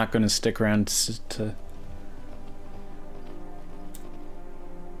 I'm not going to stick around to...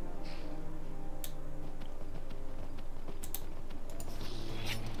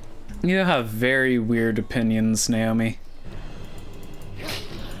 You have very weird opinions, Naomi.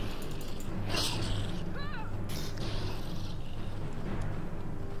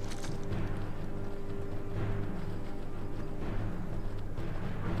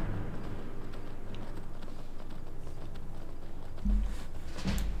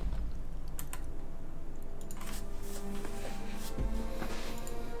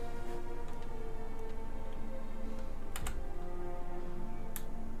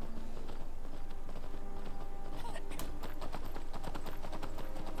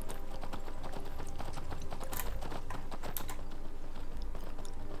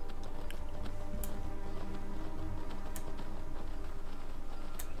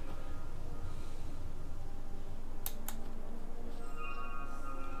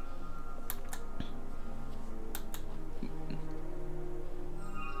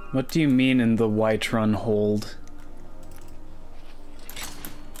 What do you mean in the Whiterun hold?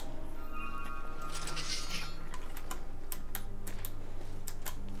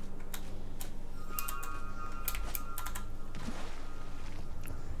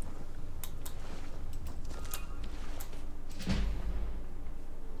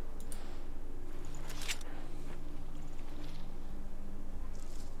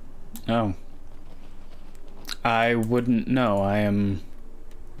 Oh. I wouldn't know. I am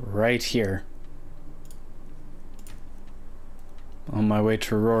right here. On my way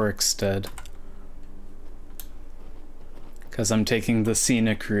to Rorikstead. Because I'm taking the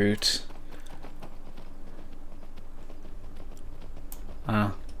scenic route.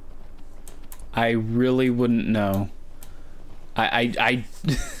 I really wouldn't know. I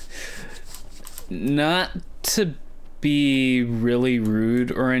not to be really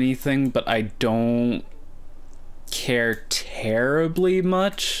rude or anything, but I don't care terribly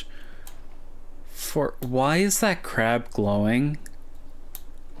much for... Why is that crab glowing?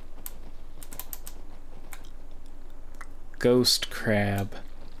 Ghost crab.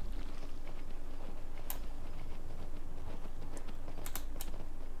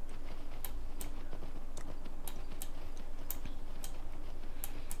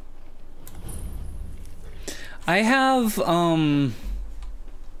 I have,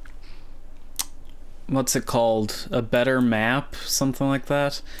 what's it called? A better map? Something like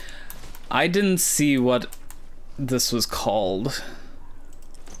that? I didn't see what this was called.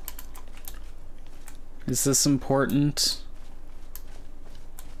 Is this important?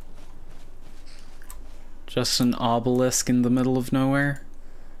 Just an obelisk in the middle of nowhere?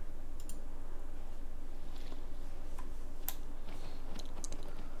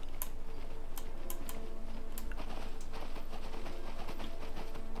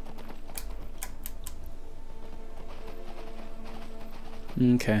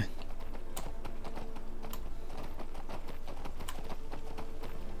 Okay.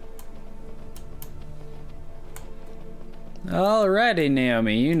 Alrighty,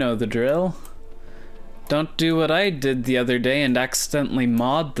 Naomi, you know the drill. Don't do what I did the other day and accidentally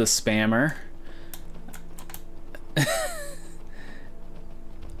mod the spammer.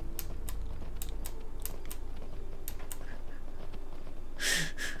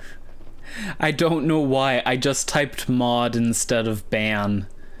 I don't know why, I just typed mod instead of ban.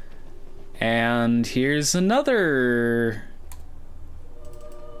 And here's another...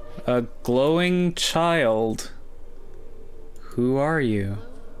 a glowing child. Who are you?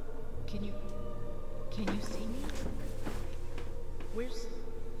 Can you see me?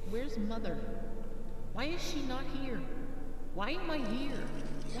 Where's Mother? Why is she not here? Why am I here?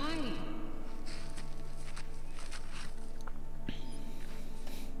 Why?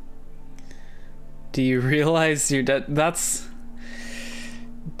 Do you realize you're dead?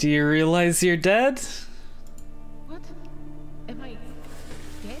 Do you realize you're dead? What? Am I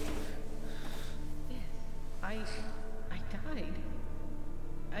dead? I died.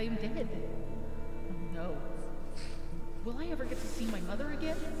 I am dead. Oh no. Will I ever get to see my mother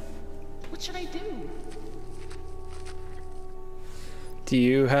again? What should I do? Do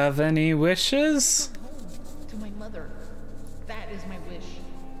you have any wishes? Go home to my mother. That is my wish.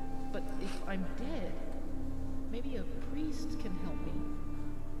 But if I'm dead, maybe a priest can help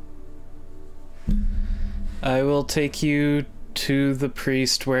me. I will take you to the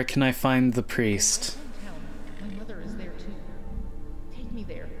priest. Where can I find the priest? My mother is there too. Take me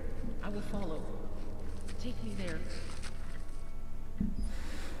there. I will follow. Take me there.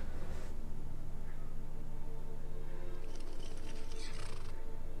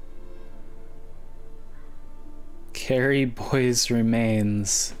 Carry boy's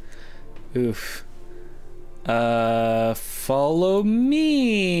remains. Oof. Follow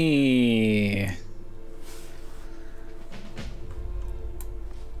me.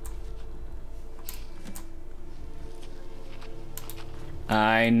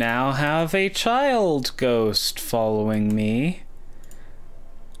 I now have a child ghost following me.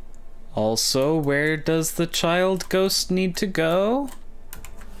 Also, where does the child ghost need to go?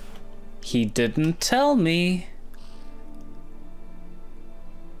 He didn't tell me.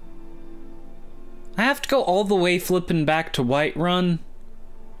 I have to go all the way flipping back to Whiterun?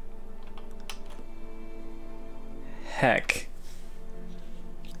 Heck.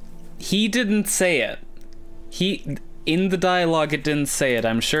 He didn't say it. In the dialogue it didn't say it.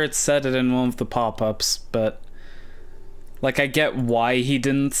 I'm sure it said it in one of the pop-ups, but... like, I get why he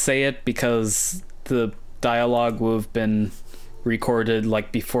didn't say it, because the dialogue would have been recorded,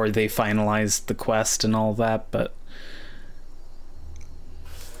 like, before they finalized the quest and all that, but...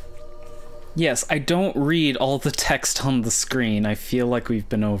 yes, I don't read all the text on the screen. I feel like we've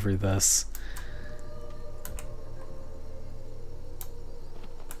been over this.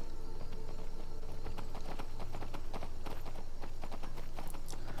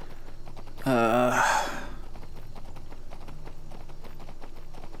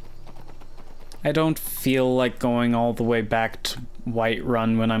 I don't feel like going all the way back to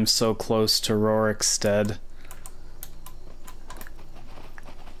Whiterun when I'm so close to Rorikstead.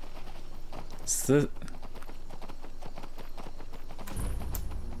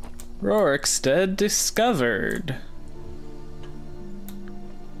 Rorikstead discovered.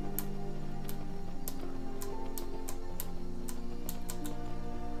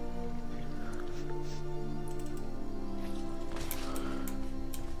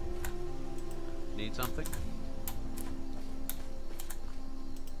 Need something?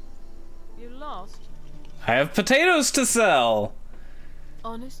 You lost? I have potatoes to sell.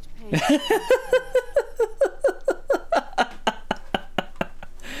 Honest pay.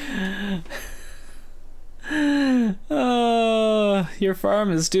 Your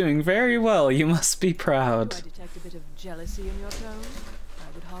farm is doing very well. You must be proud. I detect a bit of jealousy in your tone. I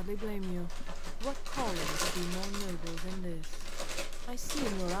would hardly blame you. What calling could be more noble than this? I see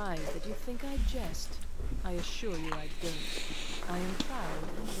in your eyes that you think I jest. I assure you I don't. I am proud,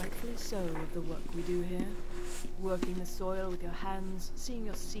 and rightfully so, of the work we do here. Working the soil with your hands, seeing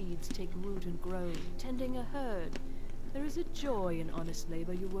your seeds take root and grow, tending a herd. There is a joy in honest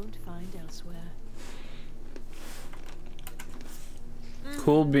labor you won't find elsewhere.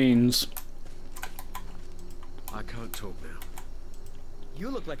 Cool beans. I can't talk now. You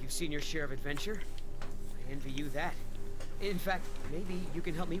look like you've seen your share of adventure. I envy you that. In fact, maybe you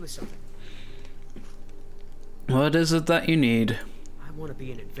can help me with something. What is it that you need? I want to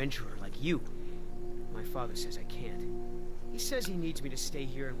be an adventurer like you. My father says I can't. He says he needs me to stay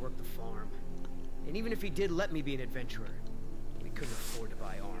here and work the farm. And even if he did let me be an adventurer, we couldn't afford to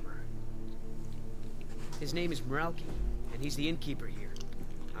buy armor. His name is Mralki, and he's the innkeeper here.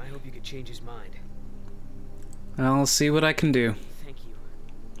 I hope you could change his mind. I'll see what I can do. Thank you.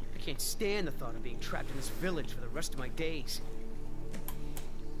 I can't stand the thought of being trapped in this village for the rest of my days.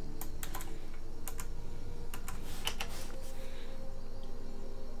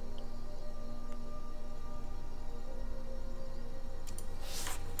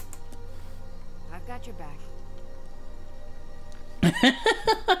 I've got your back.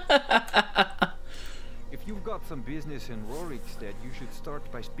 If you've got some business in Rorikstead, you should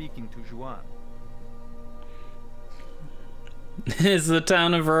start by speaking to Juan. Is the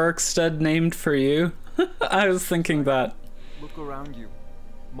town of Rorikstead named for you? I was thinking that. Look around you.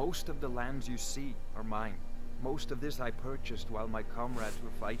 Most of the lands you see are mine. Most of this I purchased while my comrades were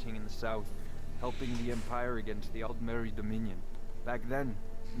fighting in the south, helping the Empire against the Aldmeri Dominion. Back then,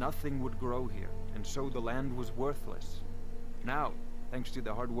 nothing would grow here, and so the land was worthless. Now, thanks to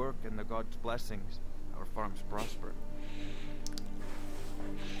the hard work and the gods' blessings, our farms prosper.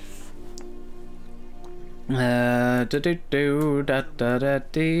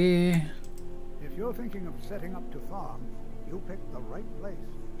 Dee. If you're thinking of setting up to farm, you picked the right place.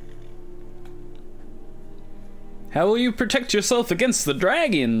 How will you protect yourself against the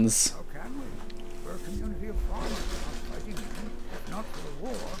dragons? How can we? We're a community of farmers, not fighting them. If not for the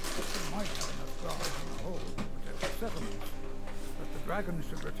war, we might have enough guards in the hold to protect the settlements. But the dragons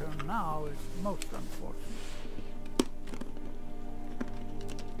should return now is most unfortunate.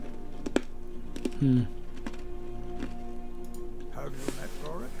 How do you met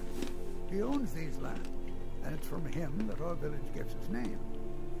Rorik? He owns these lands, and it's from him that our village gets its name.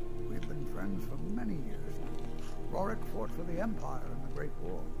 We've been friends for many years now. Rorik fought for the Empire in the Great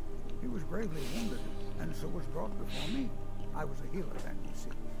War. He was gravely wounded, and so was brought before me. I was a healer then, you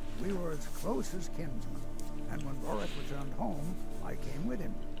see. We were as close as kinsmen, and when Rorik returned home, I came with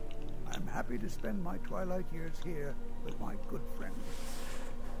him. I'm happy to spend my twilight years here with my good friends.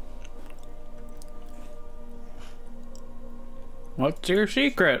 What's your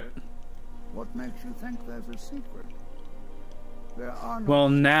secret? What makes you think there's a secret? There are no... Well,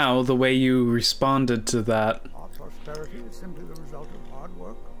 now, the way you responded to that. Our prosperity is simply the result of hard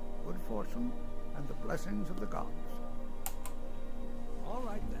work, good fortune, and the blessings of the gods. All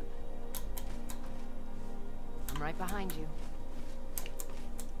right, then. I'm right behind you.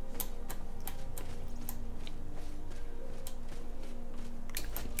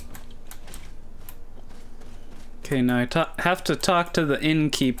 Okay, now I have to talk to the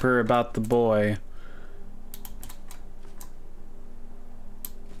innkeeper about the boy.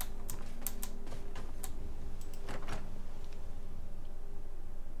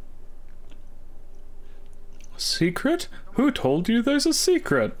 Secret? Who told you there's a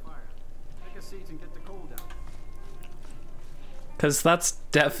secret? Take a seat and get the cold out. Because that's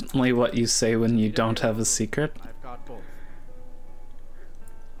definitely what you say when you don't have a secret. I've got both.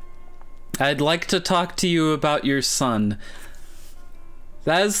 I'd like to talk to you about your son.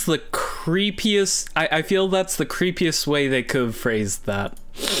 That is the creepiest... I feel that's the creepiest way they could have phrased that.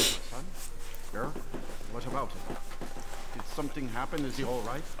 Son? Where? What about him? Did something happen? Is he all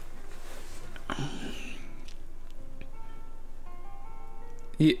right?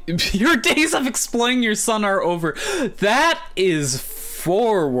 Your days of exploiting your son are over. That is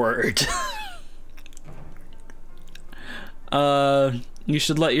forward. You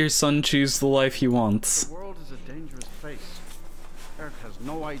should let your son choose the life he wants. The world is a dangerous place. Eric has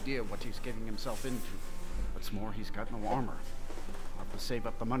no idea what he's getting himself into. What's more, he's got no armor. I'll have to save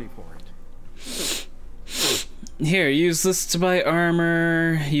up the money for it. Here, use this to buy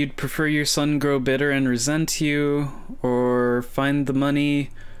armor. You'd prefer your son grow bitter and resent you, or find the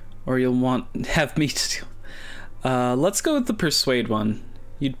money, or you'll have me to do. Let's go with the persuade one.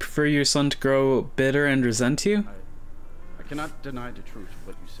 You'd prefer your son to grow bitter and resent you? I cannot deny the truth of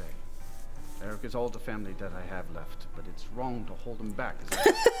what you say. Eric is all the family that I have left, but it's wrong to hold him back.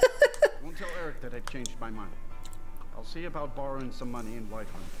 I won't tell Eric that I've changed my mind. I'll see about borrowing some money in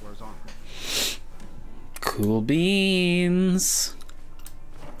Whitehunt for his armor. Cool beans.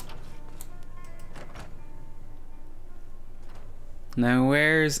 Now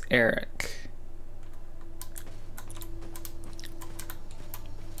where's Eric?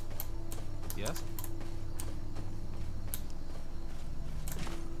 Yes?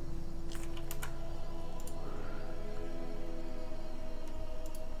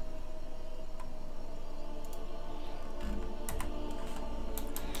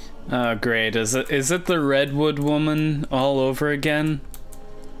 Oh great, is it the Redwood woman all over again?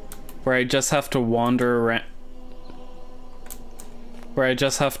 Where I just have to wander around where I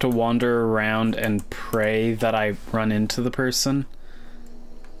just have to wander around and pray that I run into the person.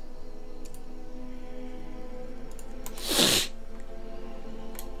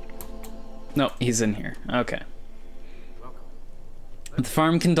 No, he's in here. Okay. The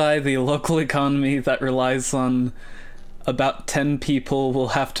farm can die, the local economy that relies on about 10 people will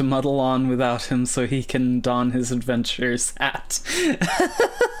have to muddle on without him so he can don his adventurer's hat.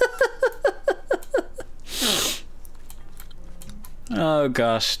 Oh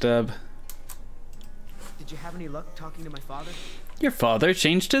gosh, Deb. Did you have any luck talking to my father? Your father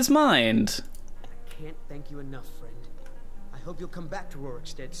changed his mind. I can't thank you enough, friend. I hope you'll come back to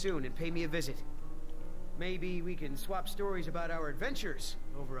Rorikstead soon and pay me a visit. Maybe we can swap stories about our adventures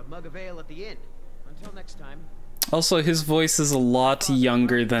over a mug of ale at the inn. Until next time. Also, his voice is a lot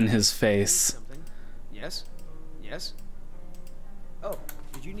younger than his face. Yes? Yes? Oh,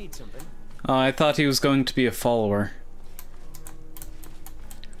 did you need something? Oh, I thought he was going to be a follower.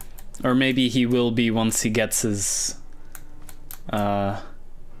 Or maybe he will be once he gets his... Yeah?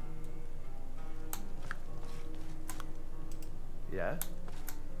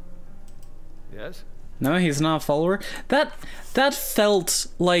 Yes? No, he's not a follower. That felt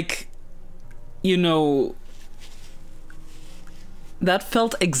like, you know, that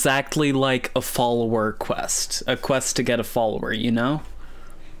felt exactly like a follower quest. A quest to get a follower, you know?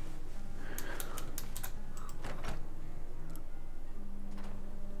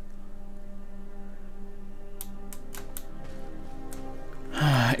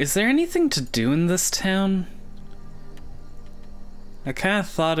 Is there anything to do in this town? I kind of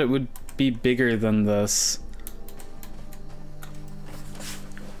thought it would be bigger than this.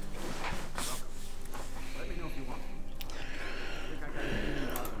 Let me know if you want. I think I got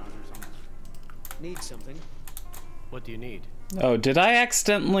a on or something. Need something? What do you need? Oh, did I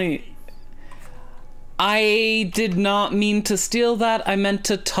accidentally... I did not mean to steal that. I meant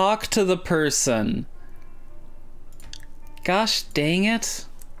to talk to the person. Gosh dang it.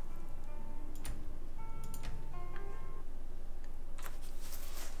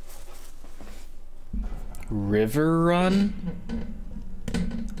 River Run?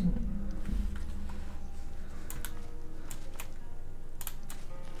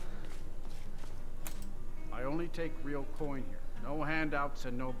 I only take real coin here. No handouts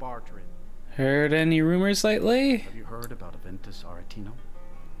and no bartering. Heard any rumors lately? Have you heard about Aventus Aretino?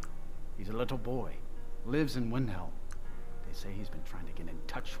 He's a little boy. Lives in Windhelm. They say he's been trying to get in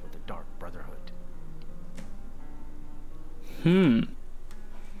touch with the Dark Brotherhood.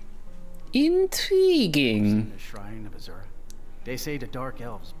 Intriguing. In the Shrine of Azura. They say the Dark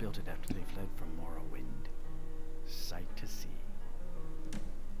Elves built it after they fled from Morrowind. Sight to see.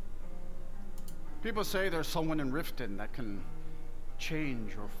 People say there's someone in Riften that can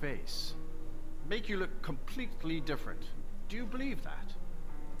change your face. Make you look completely different. Do you believe that?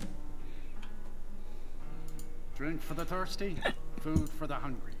 Drink for the thirsty, food for the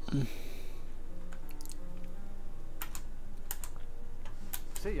hungry.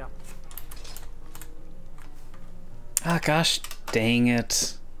 See ya. Ah, gosh dang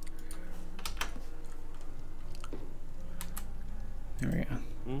it. There we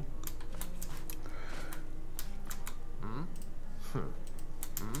go.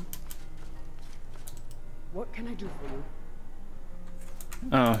 What can I do for you?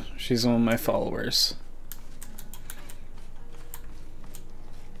 Oh, she's one of my followers.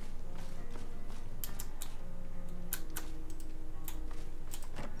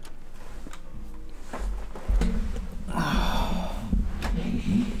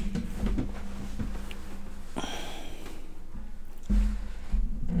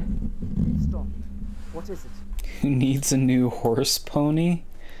 Stop. What is it? Who needs a new horse pony?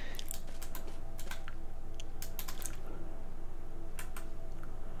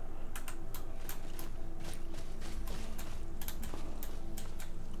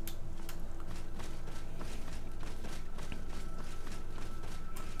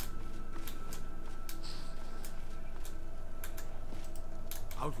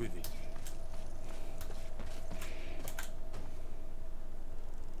 Out with it.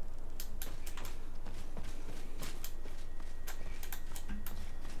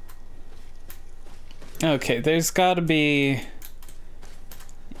 Okay, there's gotta be...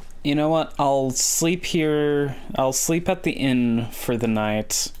 You know what? I'll sleep here. I'll sleep at the inn for the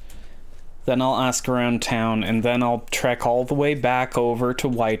night. Then I'll ask around town, and then I'll trek all the way back over to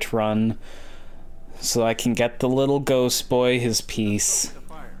Whiterun so I can get the little ghost boy his piece.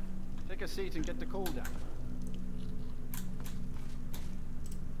 Take a seat and get the cold out.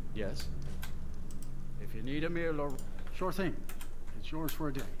 Yes? If you need a meal or... Sure thing. It's yours for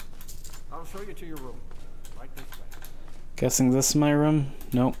a day. I'll show you to your room. Right this way. Guessing this is my room?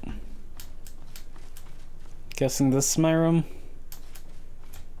 Nope. Guessing this is my room?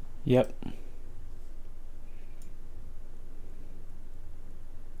 Yep.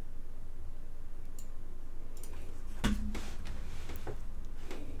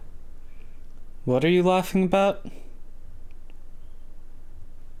 What are you laughing about?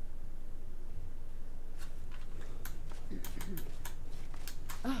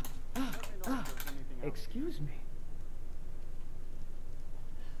 Excuse me.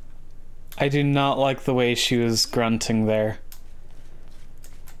 I do not like the way she was grunting there.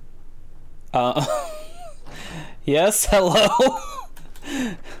 Yes, hello?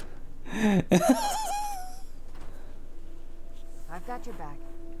 I've got your back.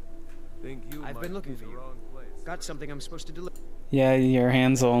 I've been looking for you. Got something I'm supposed to deliver. Yeah, your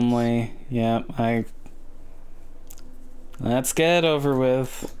hands only. Yeah, Let's get over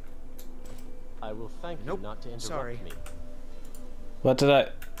with. I will thank you not to interrupt me. What did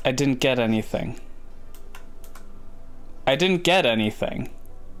I didn't get anything. I didn't get anything.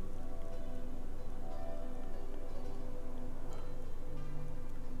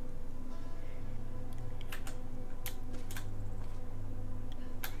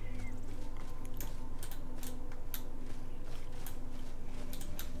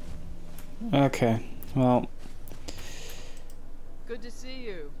 Okay, well. Good to see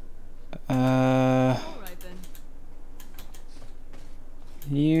you. All right then.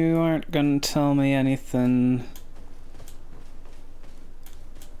 You aren't gonna tell me anything.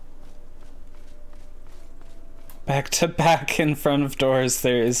 Back to back in front of doors,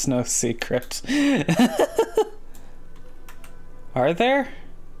 there is no secret. Are there?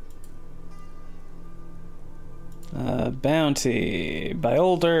 Bounty.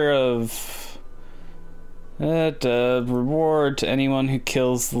 Beholder of... reward to anyone who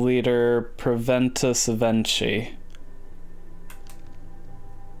kills the leader, Preventus Avenci.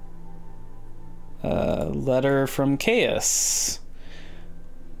 Letter from Caius.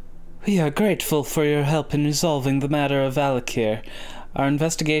 We are grateful for your help in resolving the matter of Valakir. Our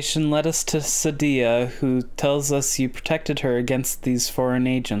investigation led us to Sadia, who tells us you protected her against these foreign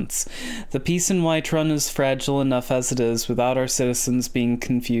agents. The peace in Whiterun is fragile enough as it is, without our citizens being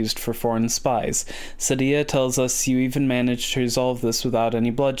confused for foreign spies. Sadia tells us you even managed to resolve this without any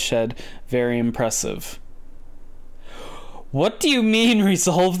bloodshed. Very impressive. What do you mean,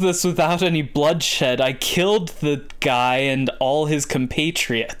 resolve this without any bloodshed? I killed the guy and all his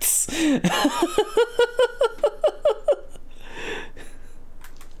compatriots.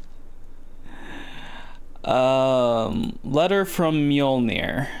 Letter from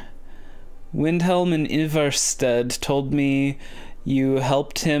Mjolnir. Windhelm and Ivarstead told me you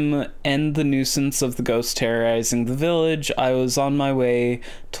helped him end the nuisance of the ghost terrorizing the village. I was on my way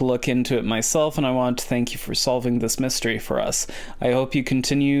to look into it myself, and I want to thank you for solving this mystery for us. I hope you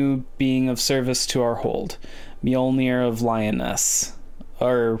continue being of service to our hold. Mjolnir of Lioness.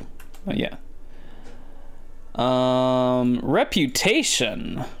 Or, yeah.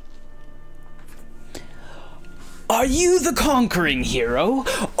 Reputation. Are you the conquering hero,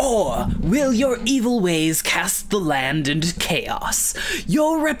 or will your evil ways cast the land into chaos?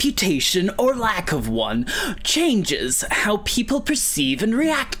 Your reputation, or lack of one, changes how people perceive and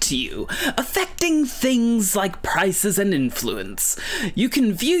react to you, affecting things like prices and influence. You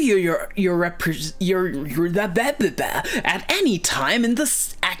can view your at any time in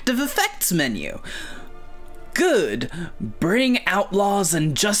the active effects menu. Good. Bring outlaws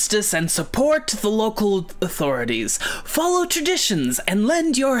and justice and support the local authorities. Follow traditions and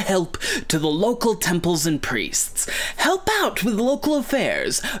lend your help to the local temples and priests. Help out with local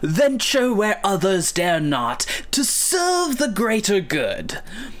affairs. Venture where others dare not to serve the greater good.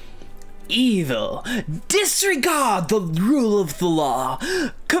 Evil. Disregard the rule of the law.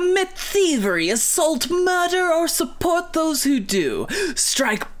 Commit thievery, assault, murder, or support those who do.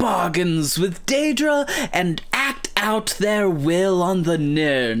 Strike bargains with Daedra and act out their will on the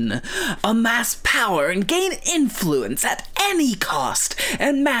Nirn. Amass power and gain influence at any cost,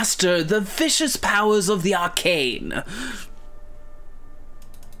 and master the vicious powers of the arcane.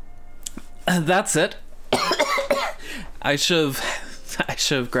 That's it. I should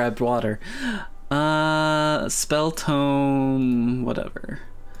have grabbed water. Spell tome, whatever.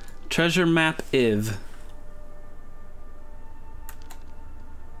 Treasure map Iv.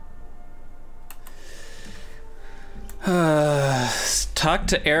 Talk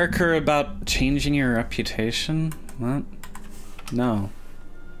to Erica about changing your reputation? What? No.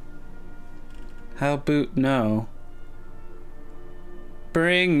 How about no?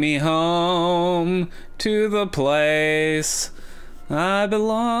 Bring me home to the place I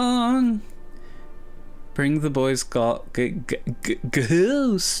belong. Bring the boys ghost.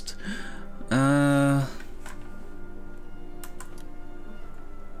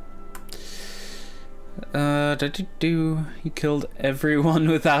 He killed everyone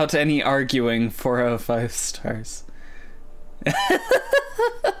without any arguing. 4 out of 5 stars.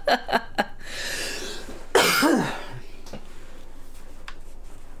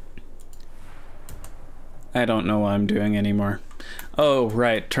 I don't know what I'm doing anymore. Oh,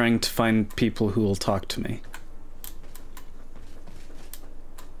 right, trying to find people who will talk to me.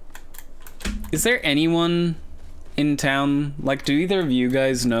 Is there anyone in town? Like, do either of you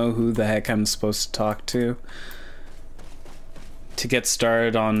guys know who the heck I'm supposed to talk to get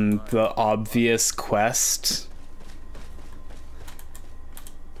started on the obvious quest?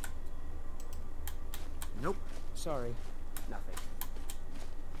 Nope. Sorry. Nothing.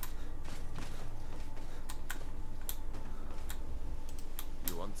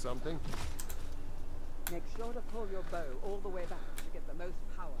 You want something? Make sure to pull your bow all the way back to get the most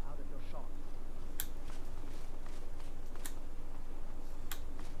power out of your shot.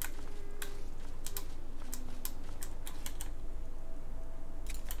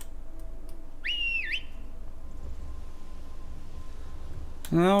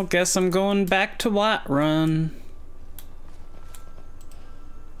 Well, guess I'm going back to Whiterun.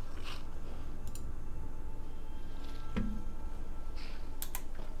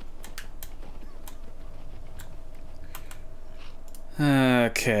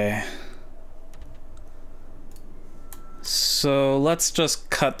 Okay. So let's just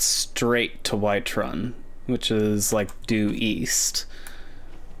cut straight to Whiterun, which is like due east.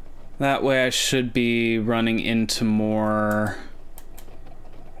 That way I should be running into more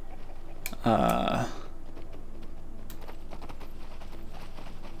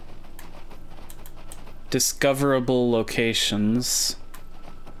discoverable locations.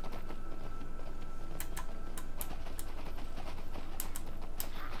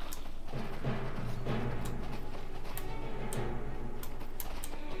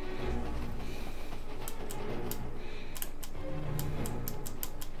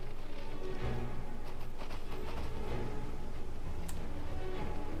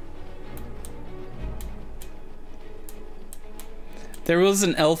 There was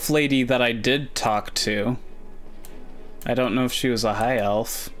an elf lady that I did talk to. I don't know if she was a high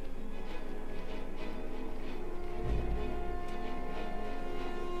elf.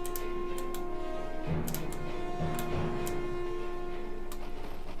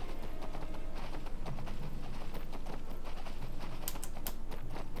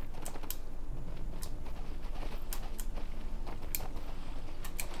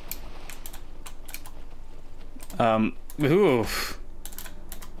 Oof.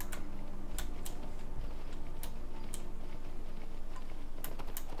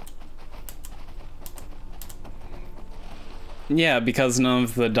 Yeah, because none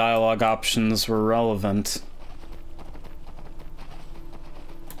of the dialogue options were relevant.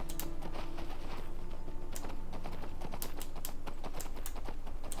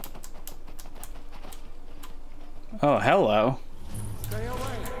 Oh, hello. Stay away.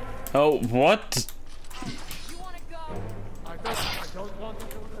 Oh, what? You wanna go? I don't want to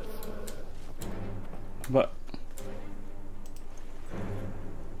do this. What?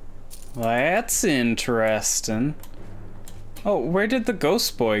 Well, that's interesting. Oh, where did the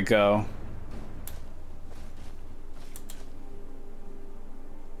ghost boy go?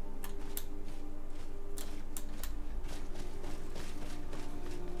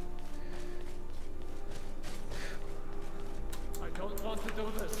 I don't want to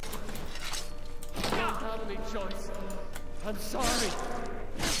do this. I don't have any choice. I'm sorry.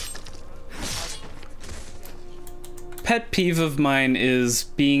 Pet peeve of mine is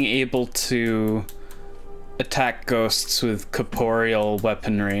being able to attack ghosts with corporeal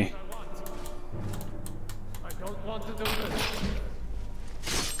weaponry. I don't want to do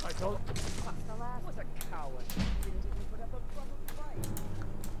this. I don't. Was a coward. Didn't even put up a proper fight.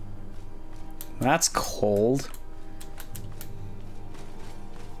 That's cold.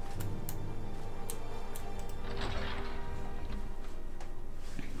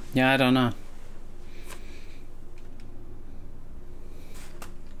 Yeah, I don't know.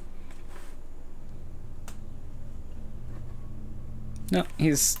 No,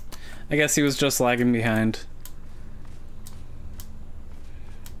 I guess he was just lagging behind.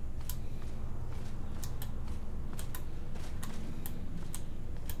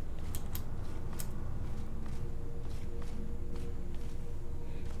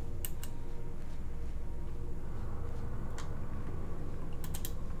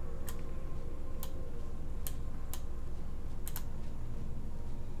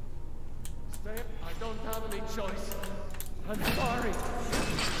 Stay. I don't have any choice. I'm sorry.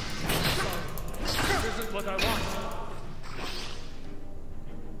 This isn't what I want.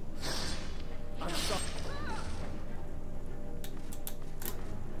 I'm sorry.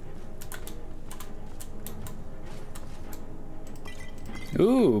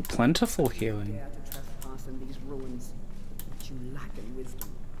 Ooh, plentiful healing. Dare to trespass in these ruins, but you lack in wisdom.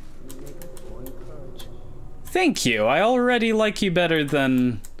 You make a poor courage. Thank you. I already like you better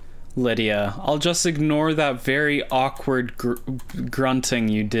than Lydia. I'll just ignore that very awkward grunting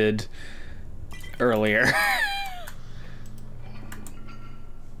you did earlier.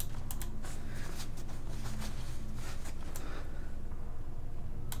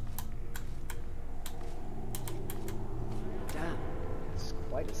 Damn, it's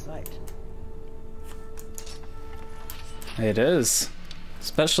quite a sight. It is.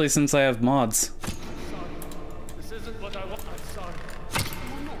 Especially since I have mods. This isn't what I want. I'm sorry.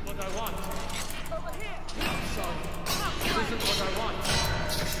 What I want. Over here. I'm sorry. This isn't what I want.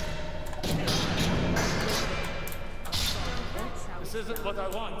 I'm sorry. This isn't what I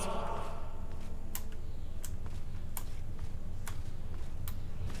want.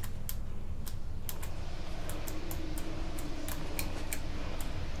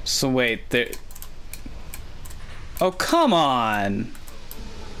 So wait, there... Oh, come on!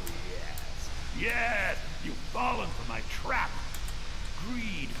 Yes, you've fallen for my trap.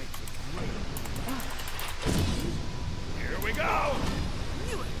 Greed makes it great. Here we go.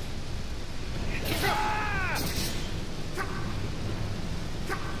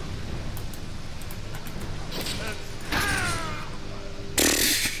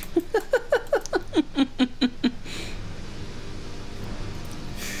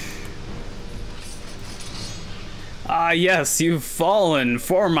 Ah, yes, you've fallen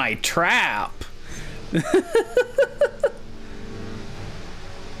for my trap.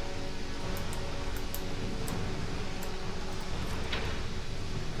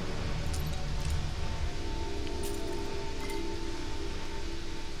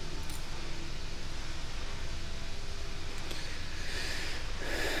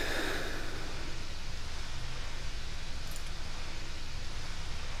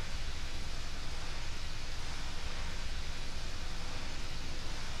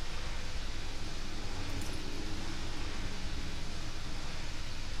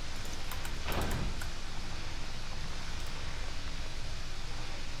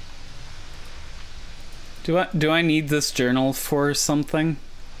 Do I need this journal for something?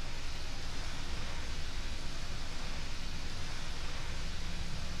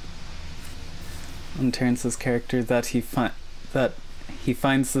 On Terrence's character that he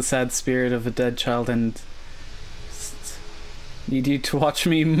finds the sad spirit of a dead child and need you to watch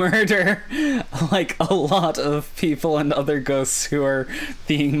me murder like a lot of people and other ghosts who are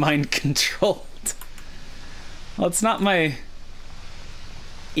being mind controlled. Well, it's not my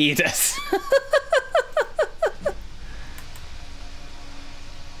Edith.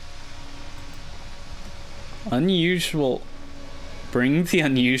 Unusual. Bring the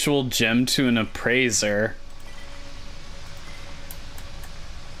unusual gem to an appraiser.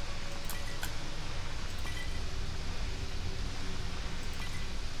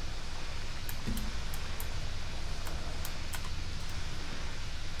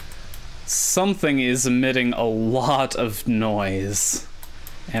 Something is emitting a lot of noise,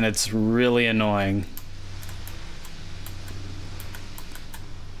 and it's really annoying.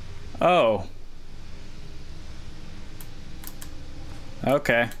 Oh.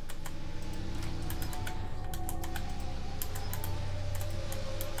 Okay.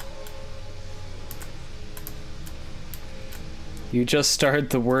 You just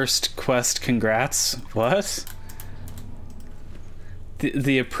started the worst quest, congrats. What?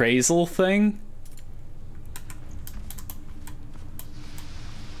 The appraisal thing?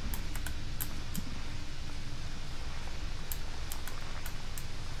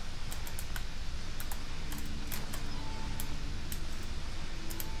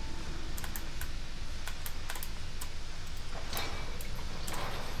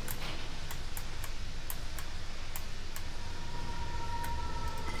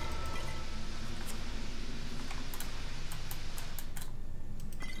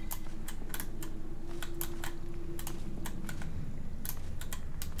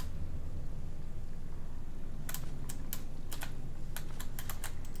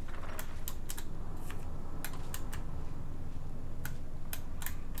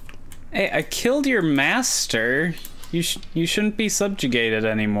 Hey, I killed your master. You shouldn't be subjugated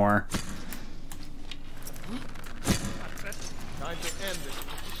anymore. Time to end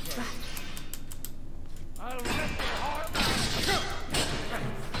this. I'll rip your heart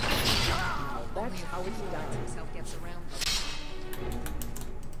out. That's how it's done. Himself gets around.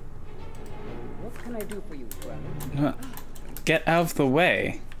 What can I do for you, friend? Get out of the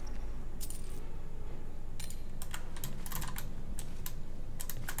way.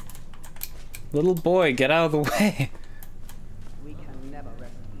 Little boy, get out of the way. We can never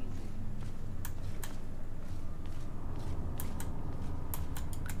rest easy.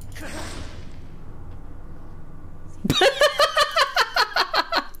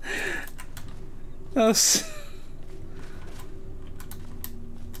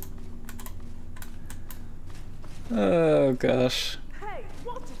 Oh gosh. Hey,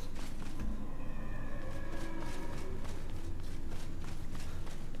 what is...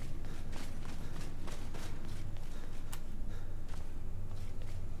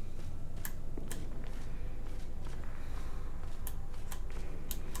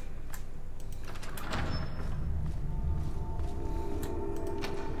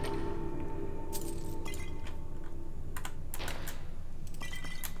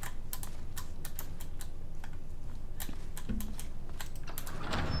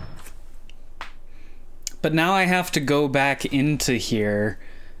 But now I have to go back into here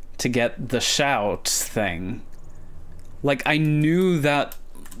to get the shout thing. Like, I knew that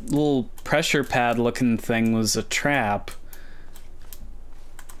little pressure pad looking thing was a trap.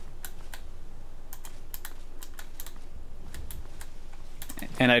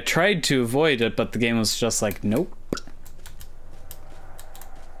 And I tried to avoid it, but the game was just like, nope.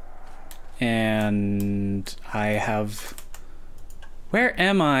 And I have... Where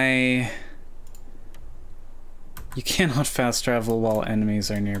am I? You cannot fast travel while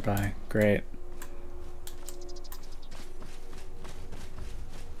enemies are nearby. Great.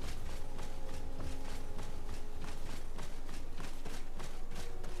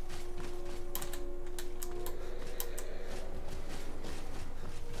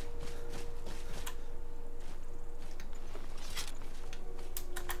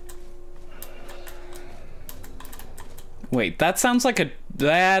 Wait, that sounds like a...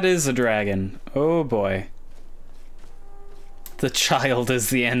 That is a dragon. Oh boy. The child is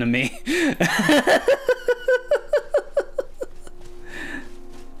the enemy.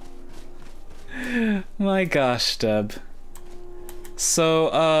 My gosh, Deb.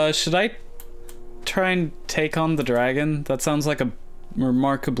 So, should I try and take on the dragon? That sounds like a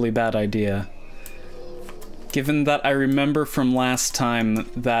remarkably bad idea. Given that I remember from last time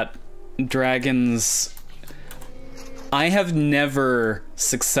that dragons... I have never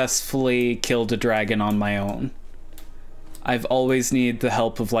successfully killed a dragon on my own. I've always needed the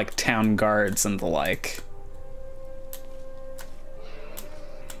help of, like, town guards and the like.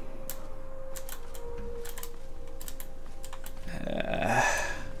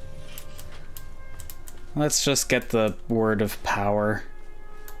 Let's just get the word of power.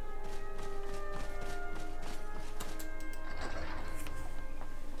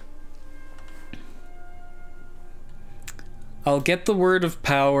 I'll get the word of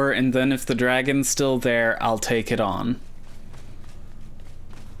power, and then if the dragon's still there, I'll take it on.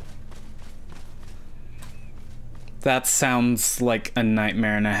 That sounds like a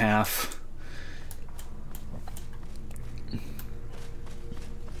nightmare and a half.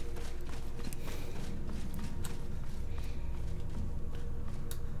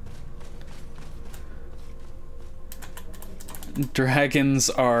 Dragons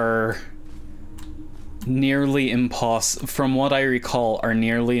are nearly impossible, from what I recall, are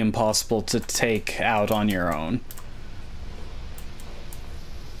nearly impossible to take out on your own.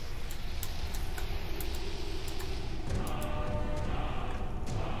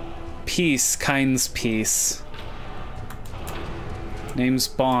 Peace, kind's peace. Name's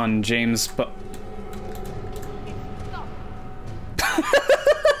Bond, James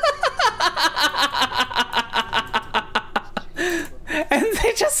And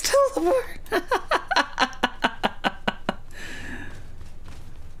they just teleport.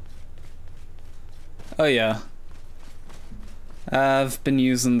 Oh yeah. I've been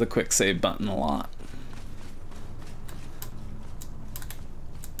using the quick save button a lot.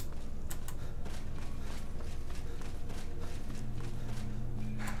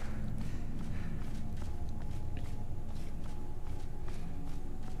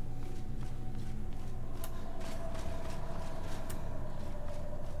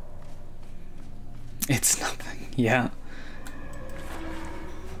 It's nothing, yeah.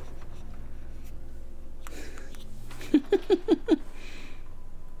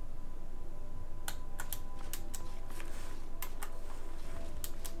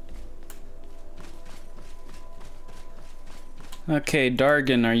 Okay,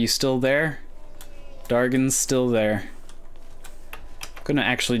 Dargan, are you still there? Dargan's still there. gonna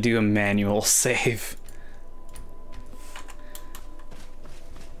actually do a manual save.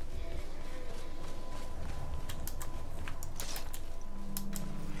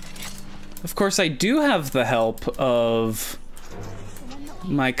 Of course, I do have the help of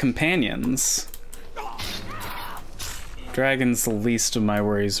my companions. Dragon's the least of my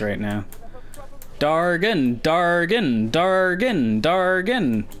worries right now. Dargon! Dargon! Dargon!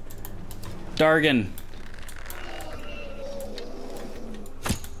 Dargon! Dargon!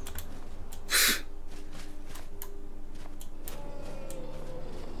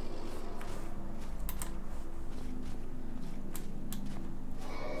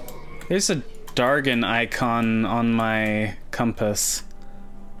 There's a Dargon icon on my compass.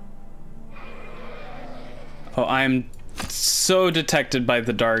 Oh, I'm so detected by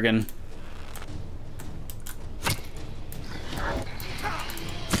the Dargon.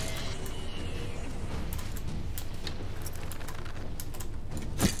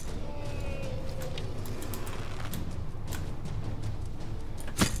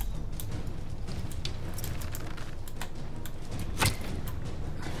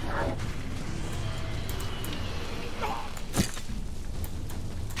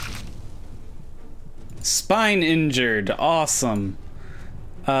 Spine injured. Awesome.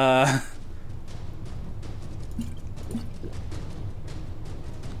 3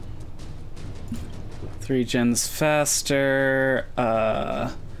 gens faster.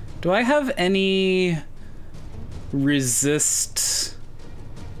 Do I have any resist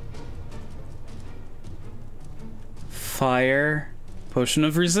fire? Potion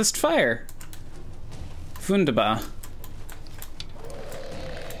of resist fire. Wunderbar.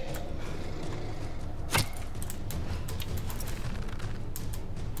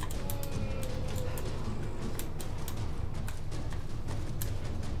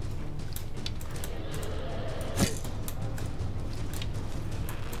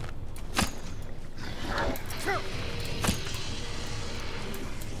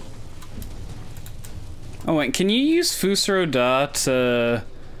 Oh wait, can you use Fusro Da to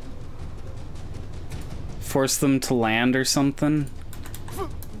force them to land or something?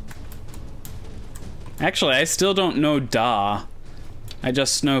 Actually, I still don't know Da. I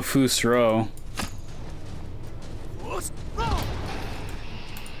just know Fusro.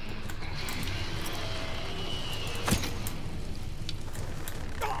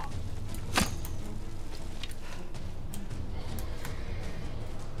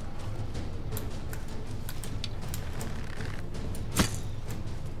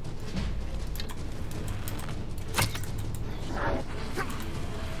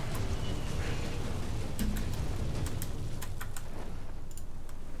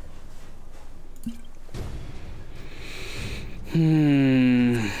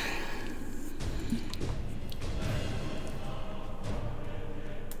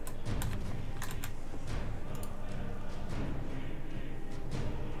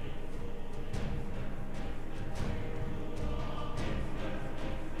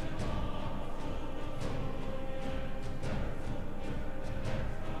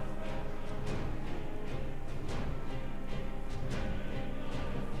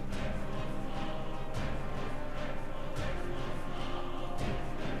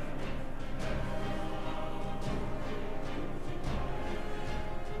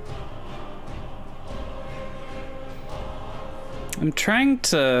 I'm trying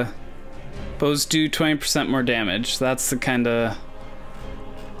to bows do 20% more damage. That's the kind of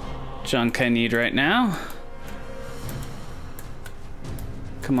junk I need right now.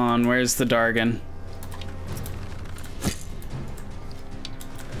 Come on, where's the Dargon?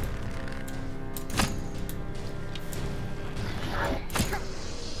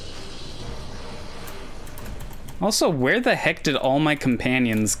 Also, where the heck did all my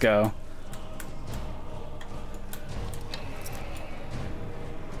companions go?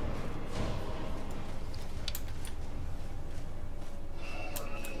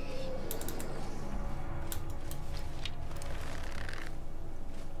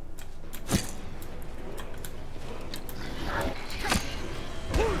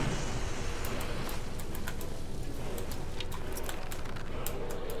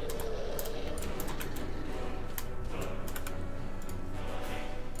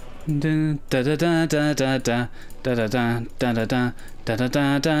 Da da da da da da da da da da da da da da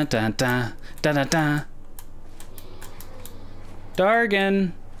da da da da da da.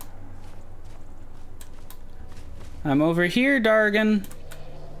 Dargon, I'm over here, Dargon.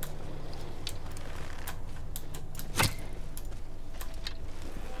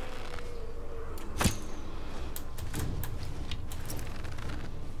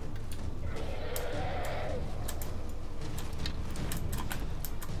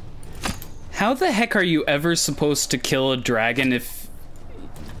 How the heck are you ever supposed to kill a dragon if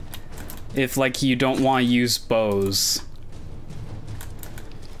like you don't want to use bows?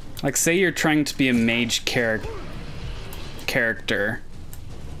 Like, say you're trying to be a mage character.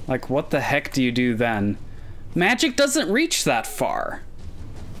 Like, what the heck do you do then? Magic doesn't reach that far.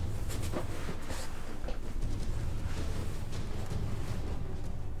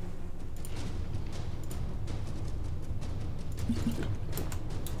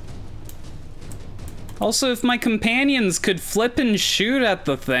 Also, if my companions could flip and shoot at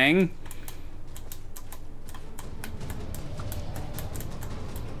the thing.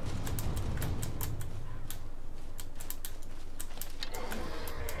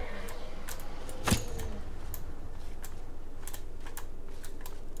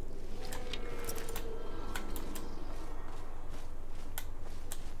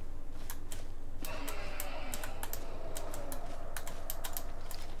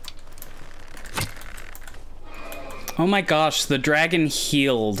 Oh my gosh, the dragon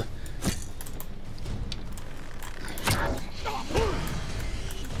healed.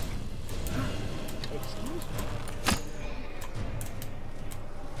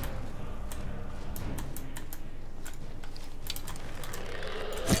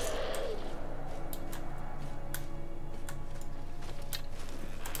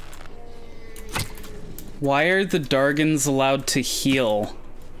 Why are the Dargans allowed to heal?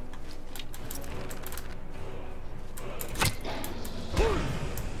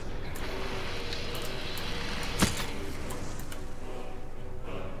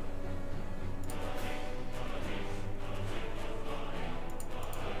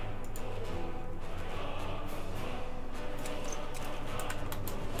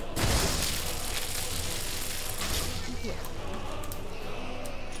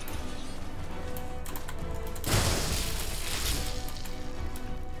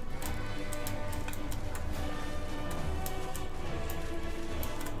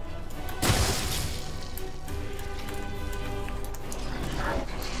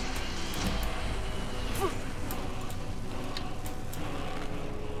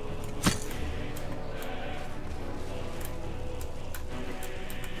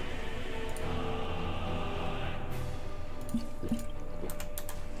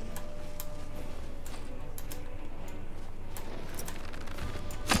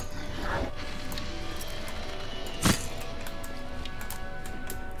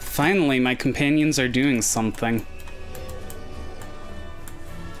 Finally, my companions are doing something.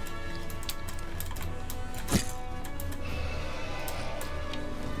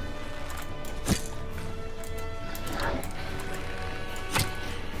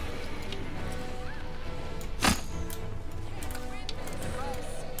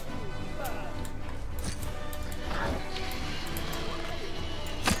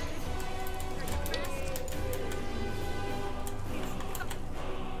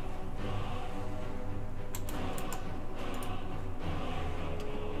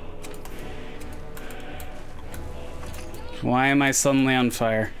 Why am I suddenly on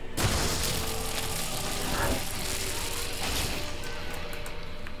fire?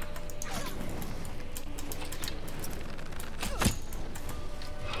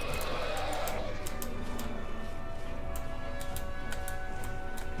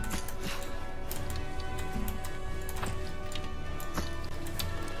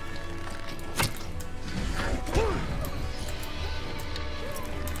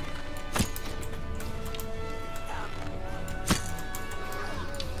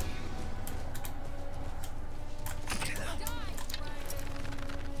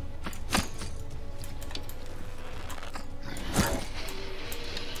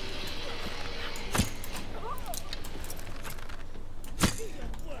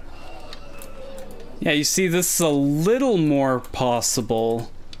 Yeah, you see, this is a little more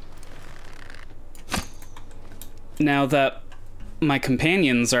possible now that my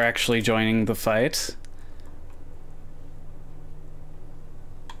companions are actually joining the fight.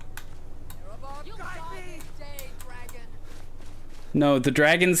 No, the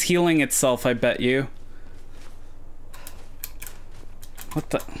dragon's healing itself, I bet you.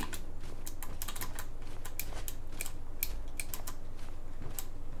 What the...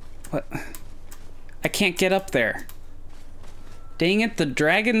 What? I can't get up there. Dang it, the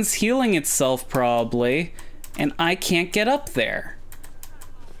dragon's healing itself probably, and I can't get up there.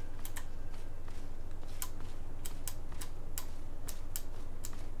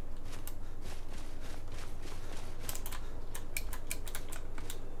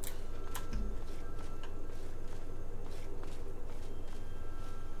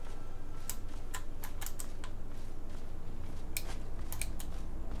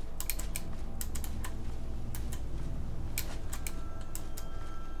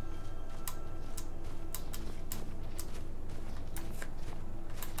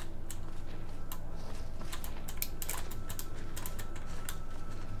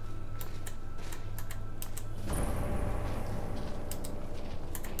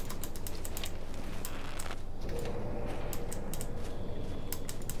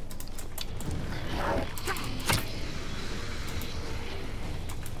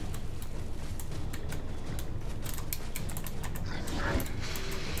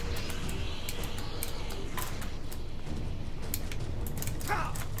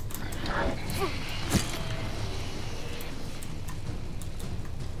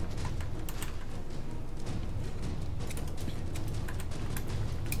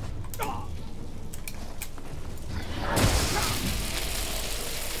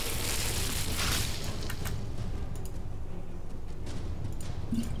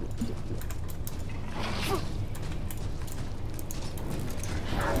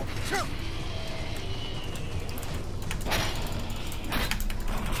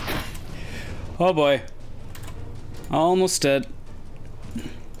 Oh boy. Almost dead.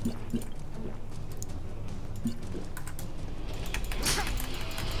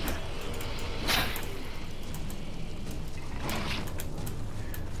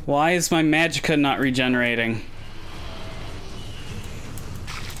 Why is my magicka not regenerating?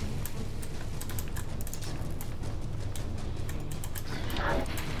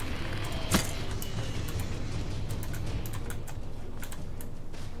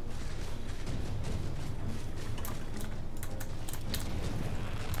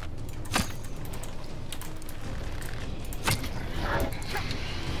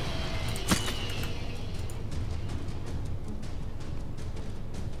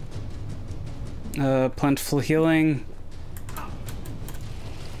 Plentiful healing.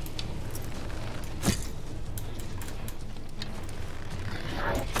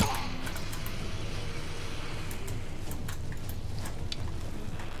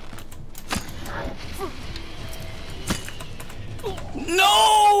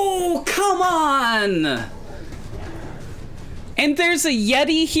 No! Come on! And there's a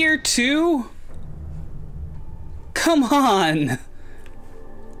Yeti here too? Come on!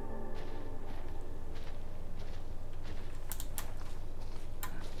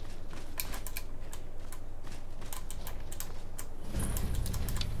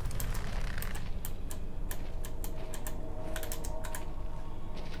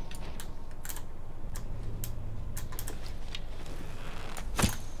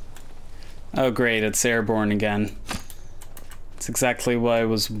 Oh great, it's airborne again. It's exactly what I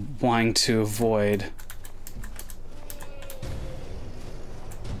was wanting to avoid.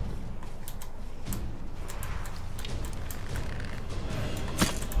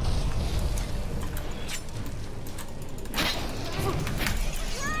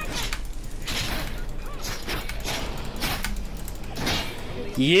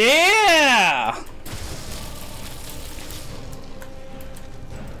 Yeah!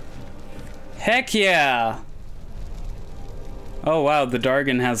 Heck yeah! Oh wow, the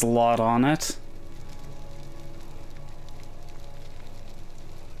Dargon has a lot on it.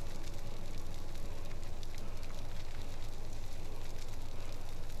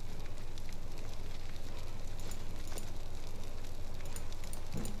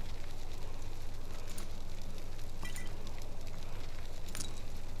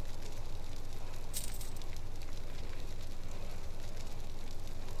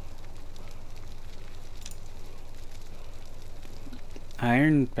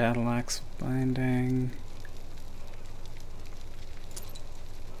 Iron battle axe binding.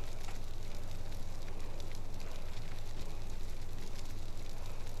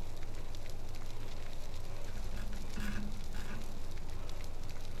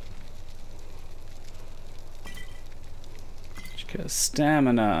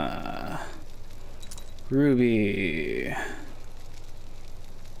 Stamina. Ruby.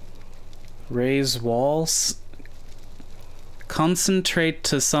 Raise walls. Concentrate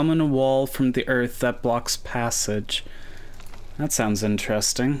to summon a wall from the earth that blocks passage. That sounds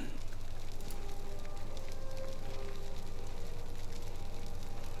interesting.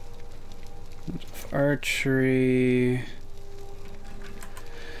 Archery.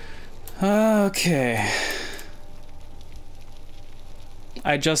 Okay.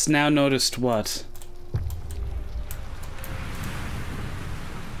 I just now noticed what?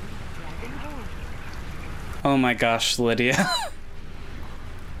 Oh my gosh, Lydia.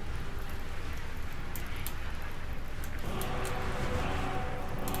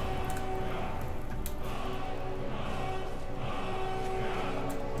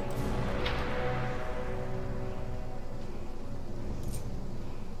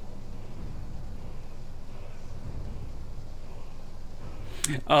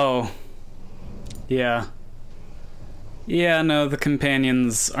 Oh. Yeah. Yeah, no, the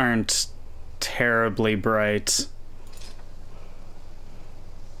companions aren't terribly bright.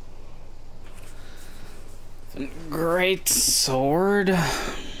 Great sword.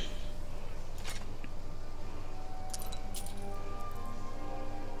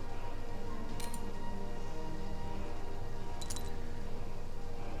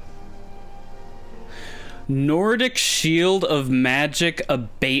 Nordic Shield of Magic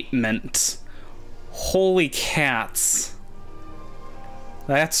Abatement. Holy cats.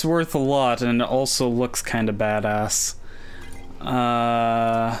 That's worth a lot, and it also looks kind of badass.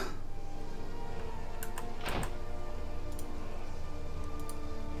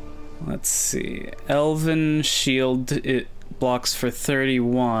 Let's see. Elven Shield, it blocks for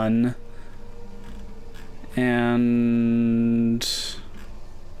 31. And...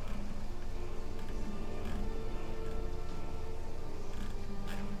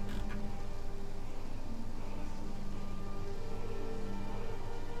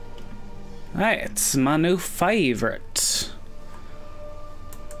 It's my new favorite.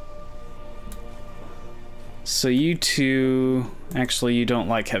 So you two... Actually, you don't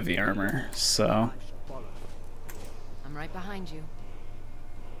like heavy armor, so... I'm right behind you.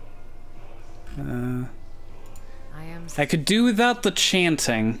 I could do without the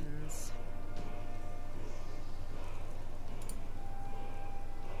chanting.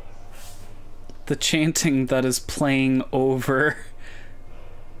 The chanting that is playing over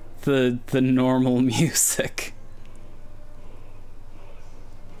the normal music.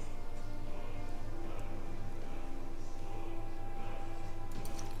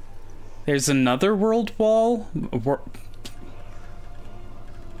 There's another world wall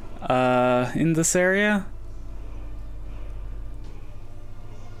in this area.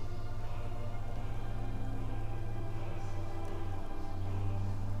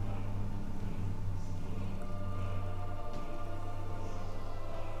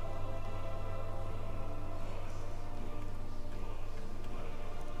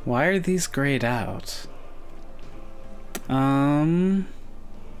 Why are these grayed out? Okay,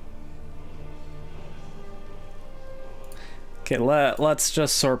 let's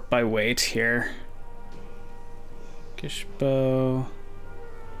just sort by weight here. Gishbo.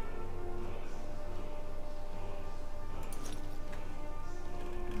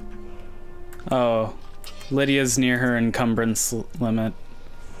 Oh, Lydia's near her encumbrance limit.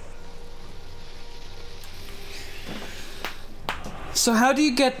 So how do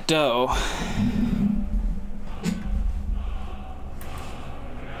you get dough?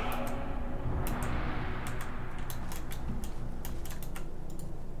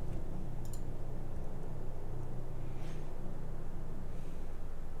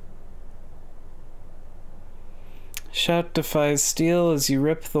 Shout defies steel as you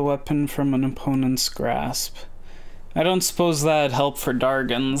rip the weapon from an opponent's grasp. I don't suppose that'd help for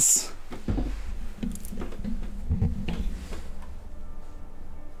Dargans.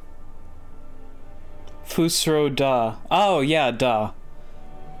 Fusro da. Oh, yeah, da.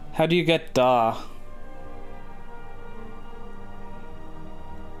 How do you get da?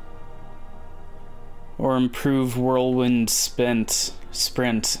 Or improve whirlwind sprint.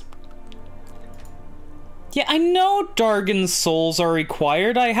 Yeah, I know Dargan souls are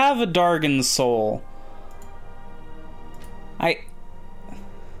required. I have a Dargan soul.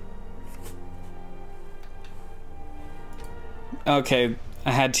 Okay,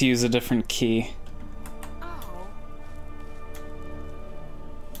 I had to use a different key.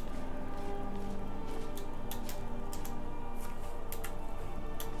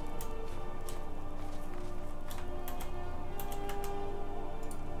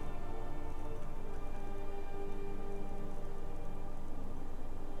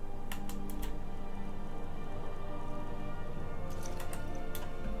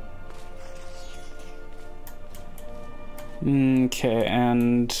 Okay,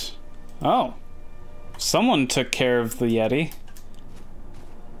 and... Oh. Someone took care of the Yeti.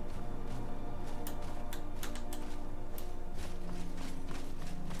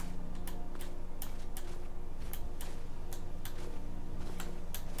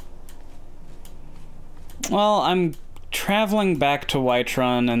 Well, I'm traveling back to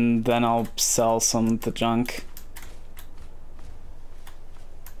Whiterun and then I'll sell some of the junk.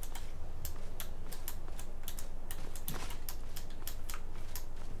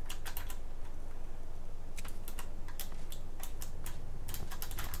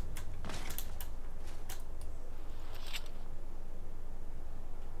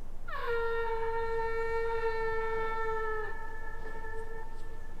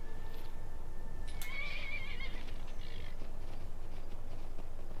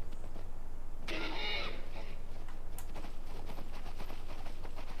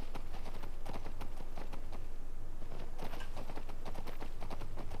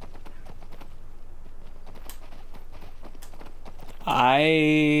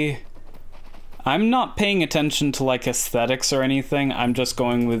 I'm not paying attention to like aesthetics or anything. I'm just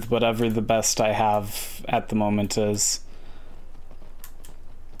going with whatever the best I have at the moment is.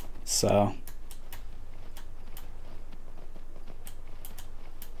 So.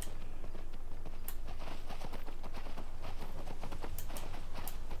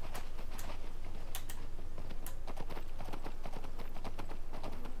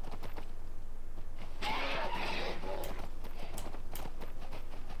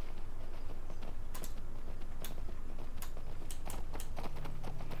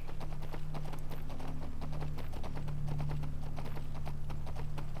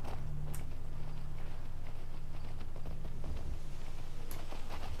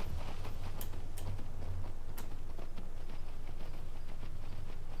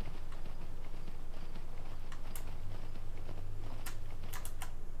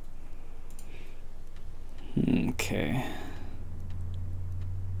 Okay.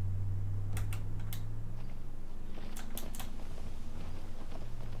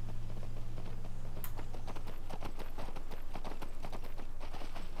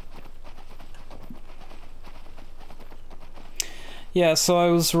 Yeah, so I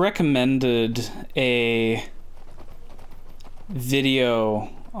was recommended a video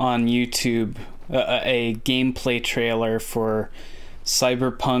on YouTube, a gameplay trailer for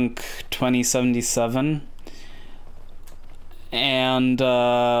Cyberpunk 2077, and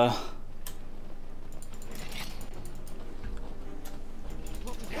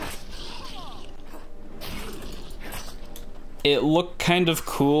it looked kind of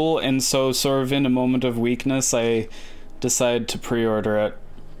cool, and so sort of in a moment of weakness I decided to pre-order it.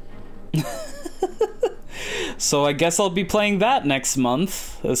 So I guess I'll be playing that next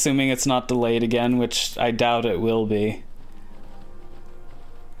month, assuming it's not delayed again, which I doubt it will be.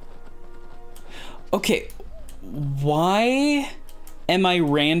 Okay, why am I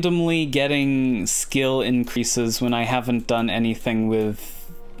randomly getting skill increases when I haven't done anything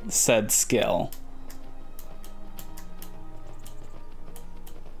with said skill?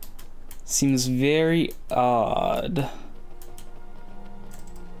 Seems very odd.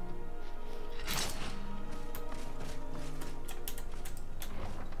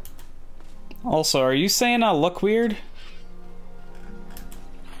 Also, are you saying I look weird?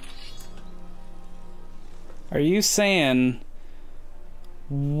 Are you saying,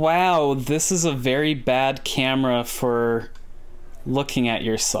 wow, this is a very bad camera for looking at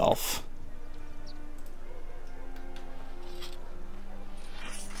yourself?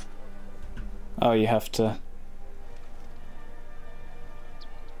 Oh, you have to...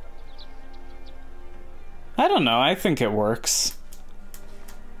 I don't know, I think it works.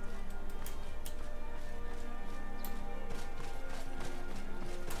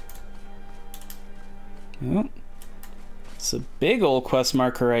 Oh, it's a big old quest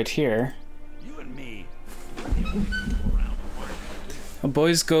marker right here. You and me. A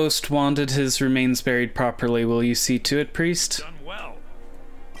boy's ghost wanted his remains buried properly. Will you see to it, priest? Done well.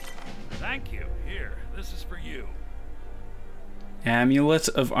 Thank you. Here, this is for you. Amulet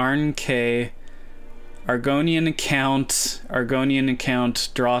of Arn-K. Argonian account,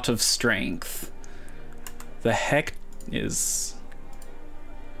 Draught of Strength. The heck is...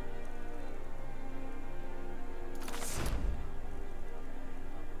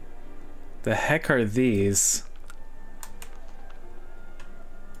 The heck are these?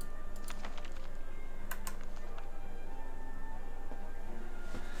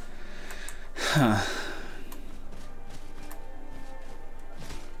 Huh.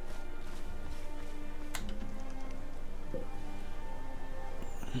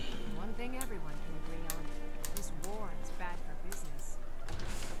 One thing everyone can agree on. This war is bad for business.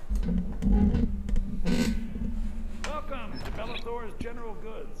 Welcome to Bellathor's General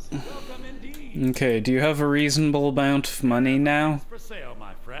Goods. Welcome indeed. Okay, do you have a reasonable amount of money now? For sale,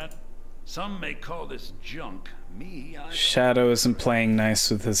 my friend. Some may call this junk. Me, I... Shadow isn't playing nice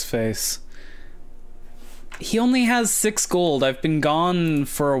with his face. He only has 6 gold. I've been gone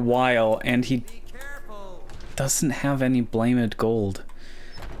for a while, and he doesn't have any blamed gold.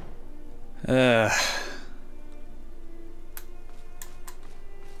 Ugh.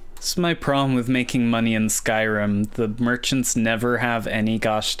 This is my problem with making money in Skyrim. The merchants never have any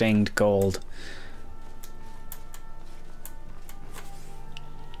gosh danged gold.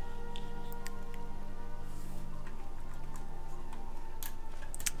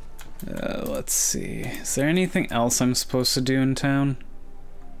 Let's see. Is there anything else I'm supposed to do in town?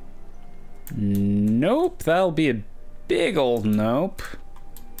 Nope. That'll be a big old nope.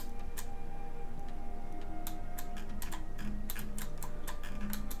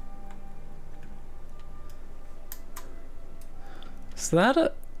 Is that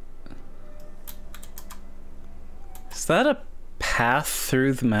a path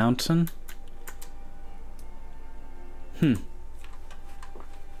through the mountain?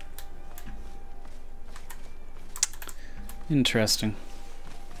 Interesting.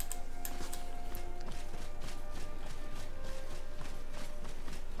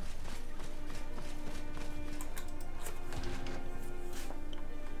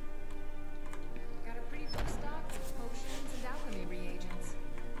 Got a pretty full stock of potions and alchemy reagents.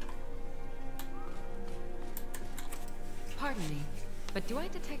 Pardon me, but do I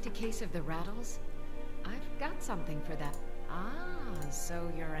detect a case of the rattles? I've got something for that. Ah,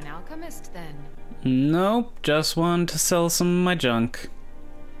 so you're an alchemist then? Nope, just wanted to sell some of my junk.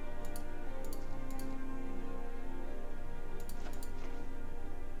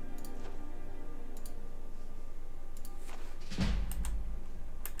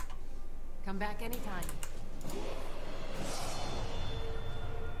 Come back anytime.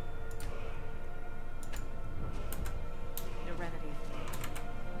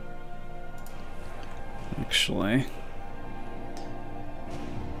 actually.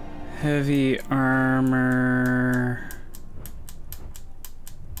 Heavy armor.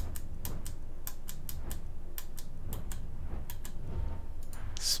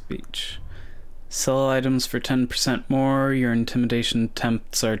 Speech. Sell items for 10% more. Your intimidation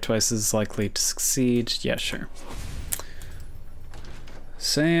attempts are twice as likely to succeed. Yeah, sure.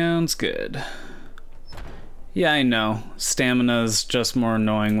 Sounds good. Yeah, I know. Stamina's just more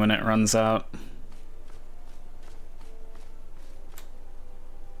annoying when it runs out.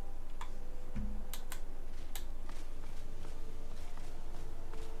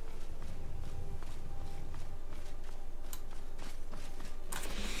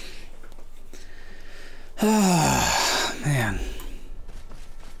 Ah, man.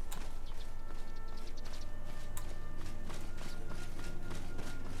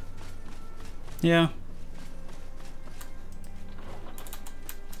 Yeah.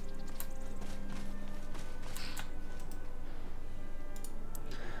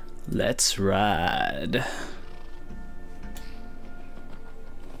 Let's ride.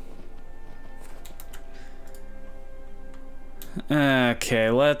 Okay,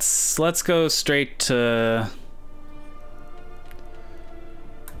 let's go straight to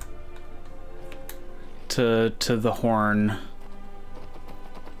the horn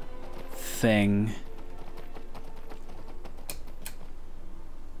thing.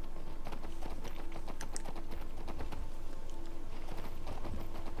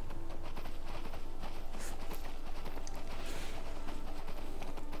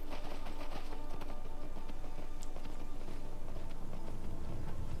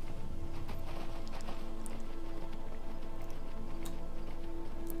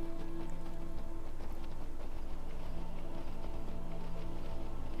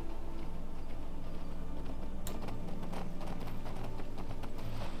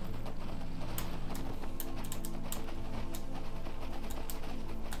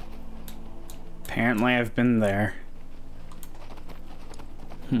 Apparently I've been there.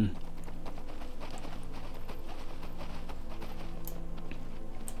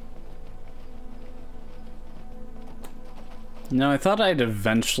 No, I thought I'd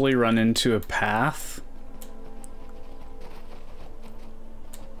eventually run into a path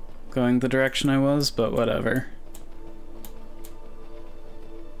going the direction I was, but whatever.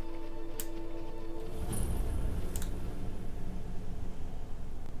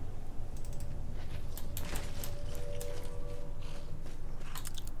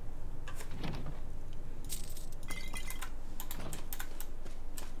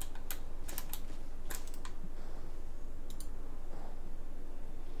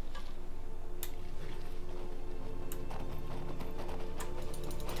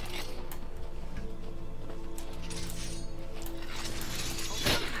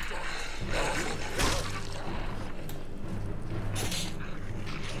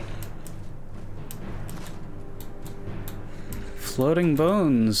 Floating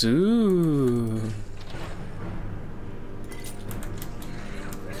bones, ooh.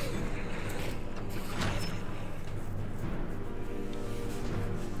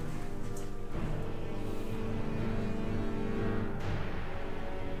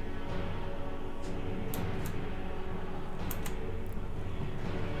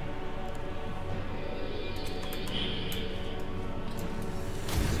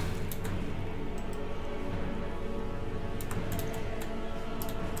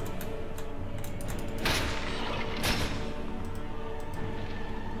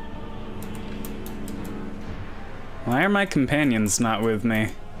 Why are my companions not with me?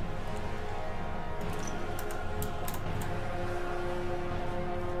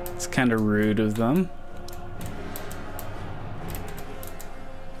 It's kind of rude of them.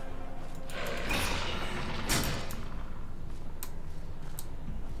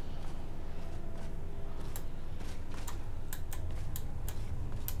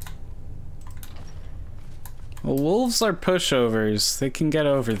 Well, wolves are pushovers. They can get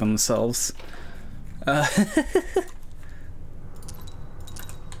over themselves.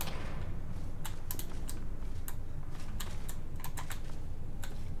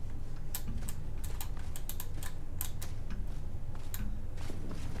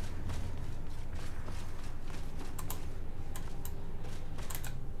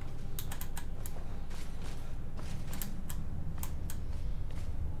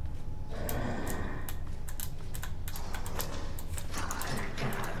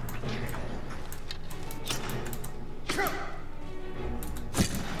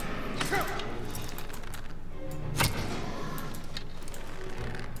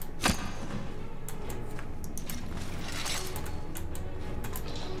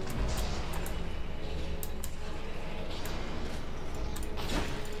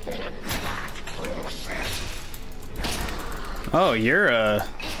 Oh, you're a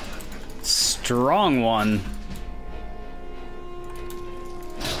strong one.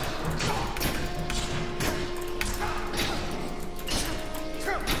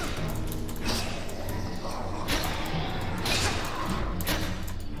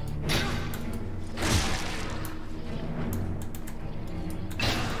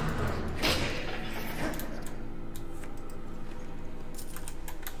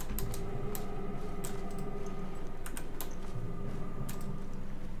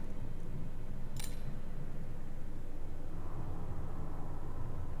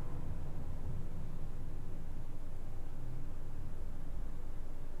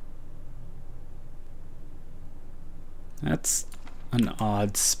 That's an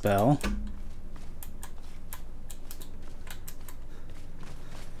odd spell.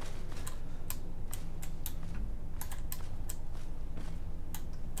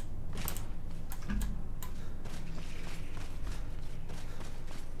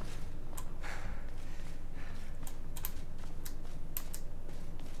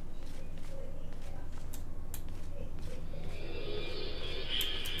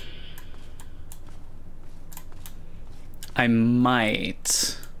 I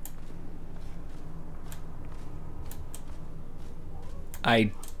might.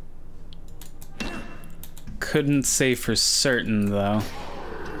 I couldn't say for certain, though.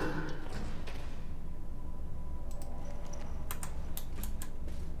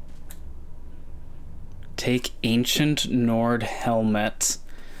 Take Ancient Nord Helmet.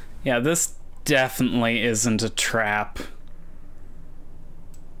 Yeah, this definitely isn't a trap.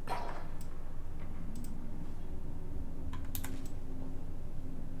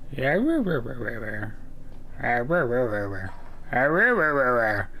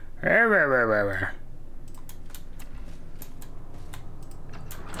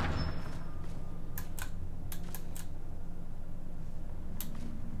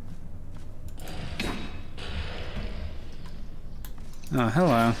 Oh,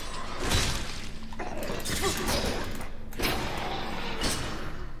 hello.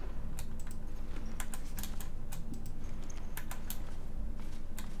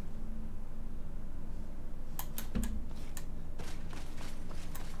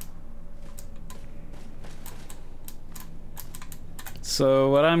 So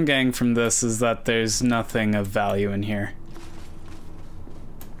what I'm getting from this is that there's nothing of value in here.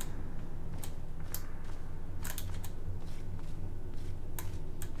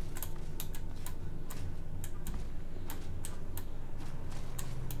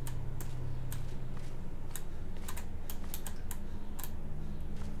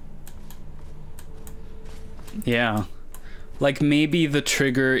 Yeah. Like, maybe the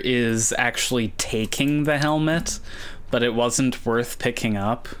trigger is actually taking the helmet, but it wasn't worth picking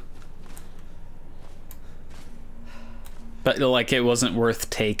up. But, like, it wasn't worth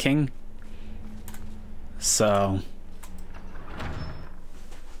taking. So...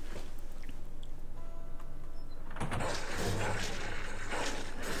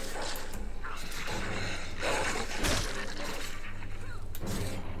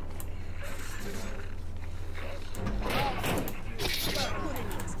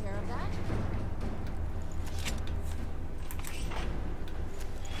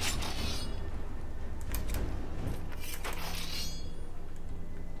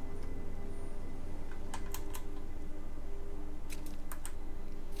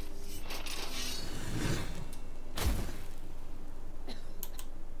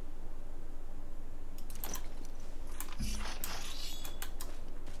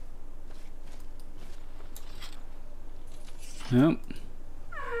 Nope.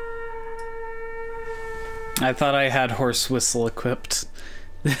 I thought I had horse whistle equipped.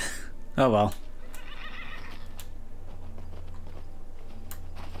 Oh well.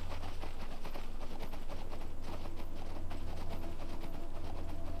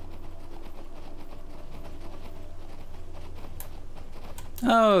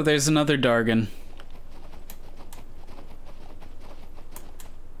 Oh, there's another Dargon.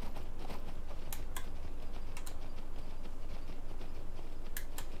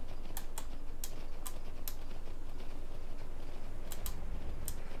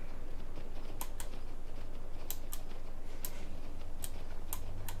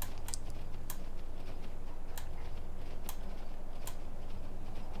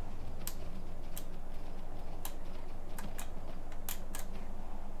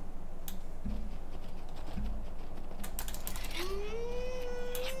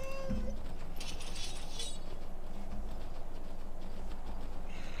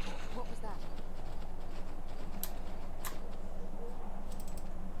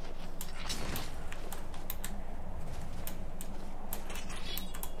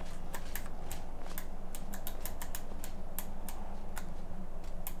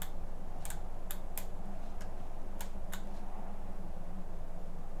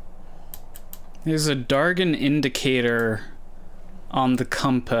 There's a Dargan indicator on the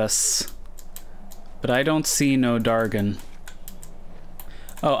compass, but I don't see no Dargan.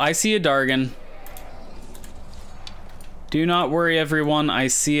 Oh, I see a Dargan. Do not worry, everyone, I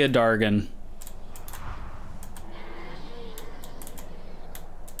see a Dargan.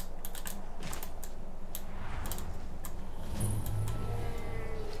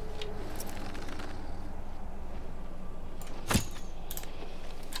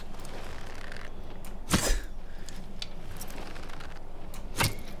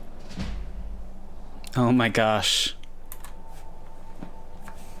 Oh my gosh.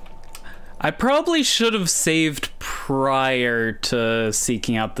 I probably should have saved prior to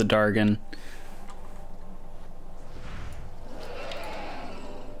seeking out the Dargan.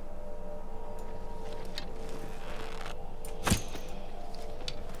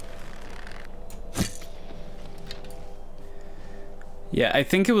 Yeah, I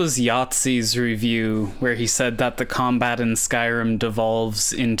think it was Yahtzee's review where he said that the combat in Skyrim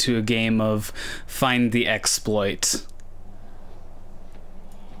devolves into a game of find the exploit.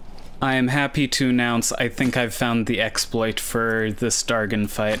 I am happy to announce I think I've found the exploit for this Dargan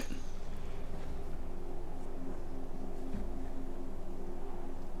fight.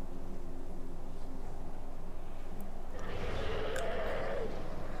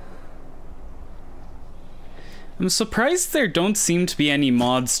 I'm surprised there don't seem to be any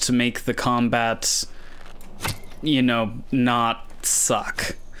mods to make the combat, you know, not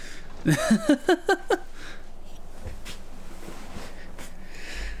suck.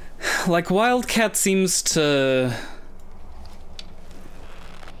 Like, Wildcat seems to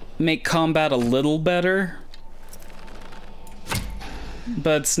make combat a little better,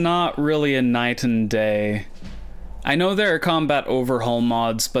 but it's not really a night and day. I know there are combat overhaul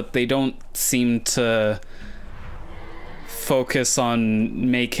mods, but they don't seem to focus on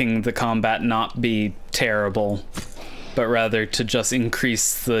making the combat not be terrible, but rather to just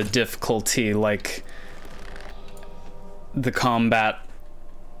increase the difficulty. Like, the combat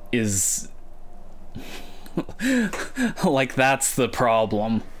is like, that's the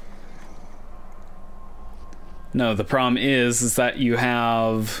problem. No, the problem is that you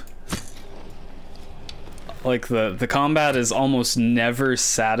have, like, the combat is almost never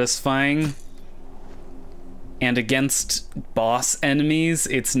satisfying, and against boss enemies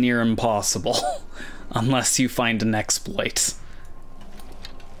it's near impossible unless you find an exploit.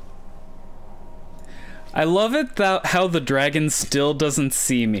 I love it that how the dragon still doesn't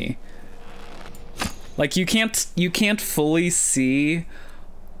see me. Like, you can't fully see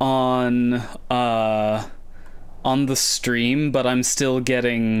on the stream, but I'm still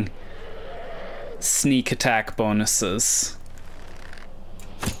getting sneak attack bonuses.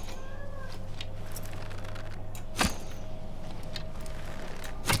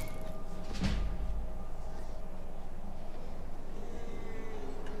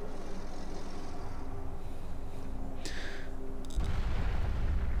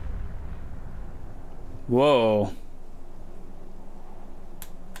 Whoa.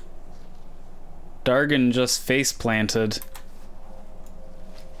 Dargan just face planted.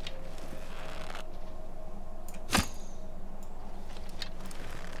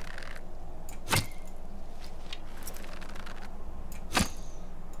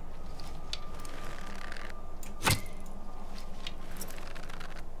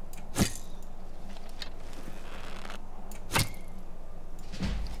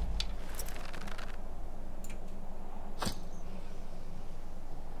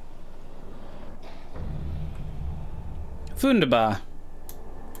 Wunderbar.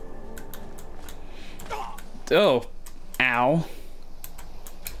 Oh. Ow.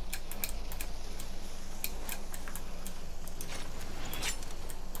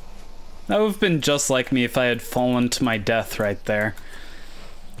 That would have been just like me if I had fallen to my death right there.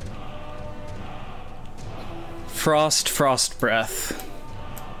 Frost breath.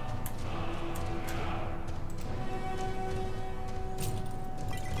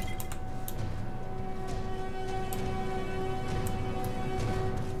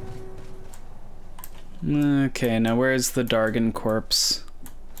 Okay, now where's the Dargan corpse?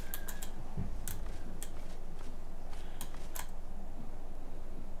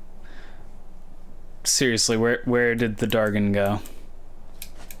 Seriously, where did the Dargan go?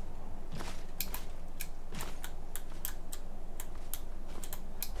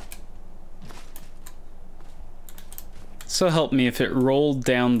 So help me if it rolled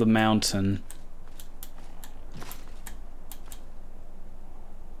down the mountain.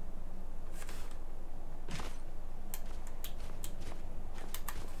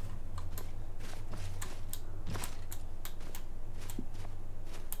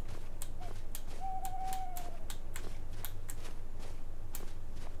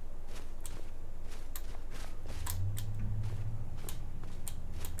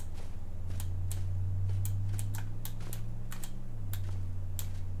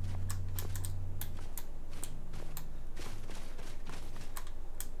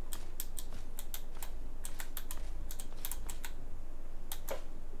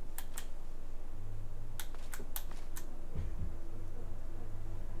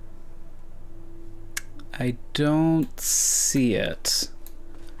 I don't see it.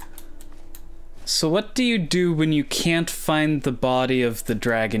 So what do you do when you can't find the body of the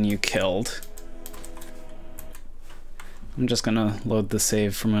dragon you killed? I'm just gonna load the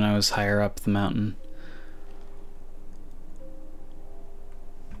save from when I was higher up the mountain.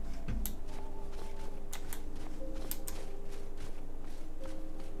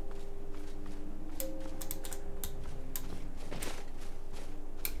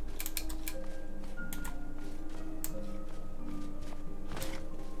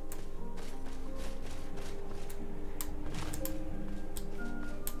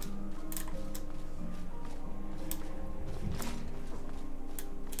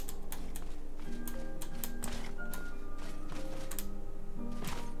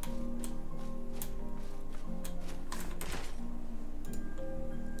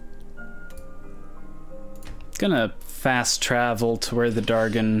 Gonna fast travel to where the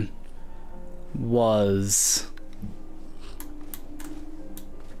Dargon was.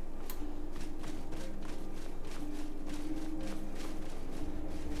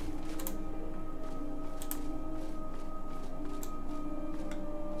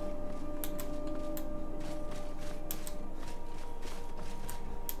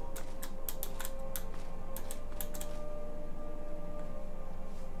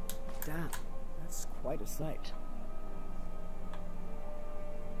 Damn, that's quite a sight.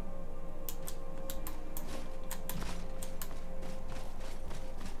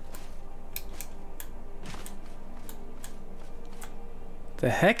 The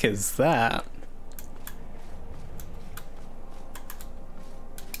heck is that?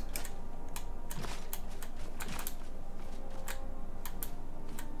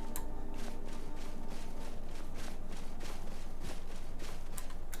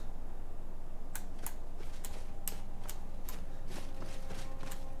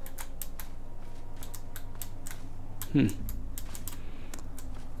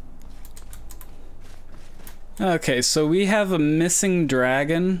 Okay, so we have a missing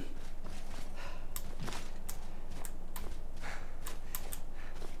dragon.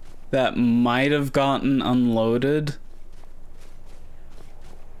 That might have gotten unloaded.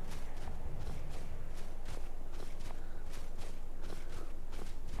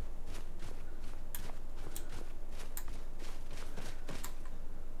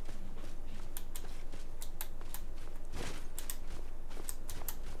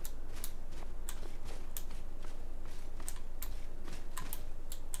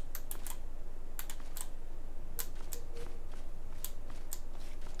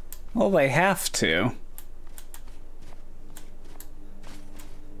 Well, they have to.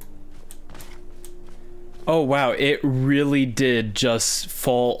 Oh wow, it really did just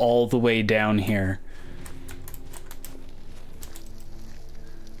fall all the way down here.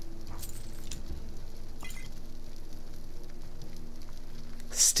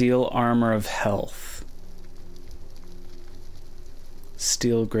 Steel armor of health.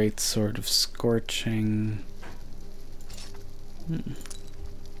 Steel greatsword of scorching.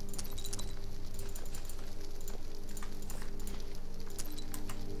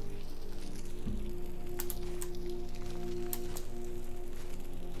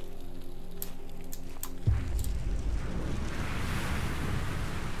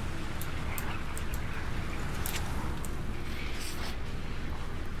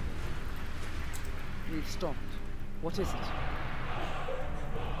 We've stopped. What is it?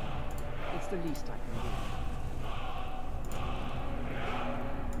 It's the least I can do.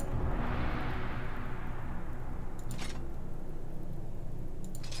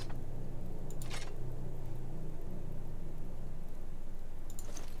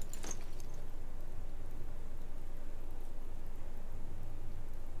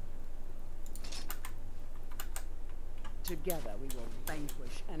 Together we will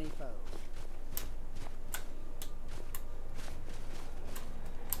vanquish any foe.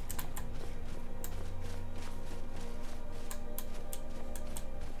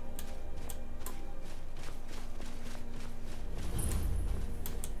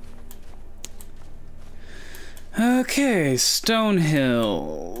 Okay, Stone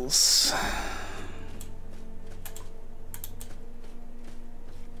Hills.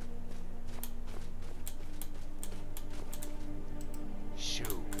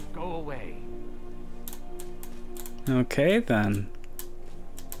 Shoo, go away. Okay, then.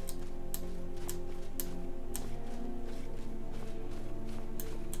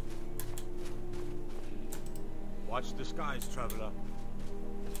 Watch the skies, traveler.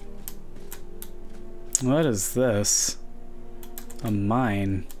 What is this? A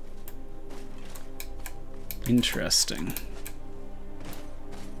mine. Interesting.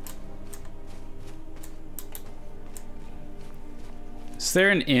 Is there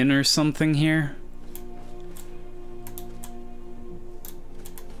an inn or something here?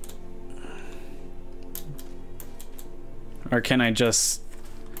 Or can I just...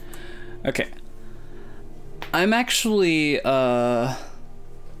 Okay. I'm actually,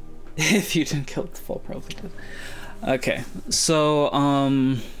 if you didn't kill the fall, probably did. Okay, so,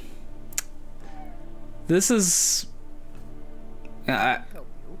 this is... you're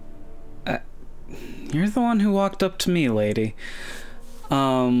the one who walked up to me, lady.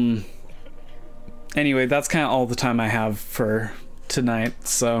 Anyway, that's kind of all the time I have for tonight,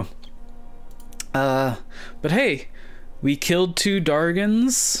 so... but hey, we killed 2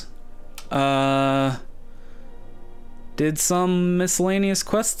 Dargans, did some miscellaneous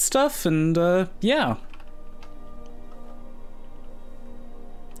quest stuff, and, yeah.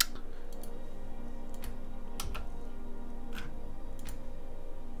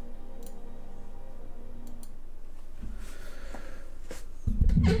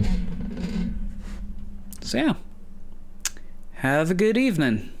 So yeah, have a good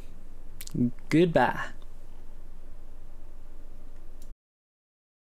evening. Goodbye.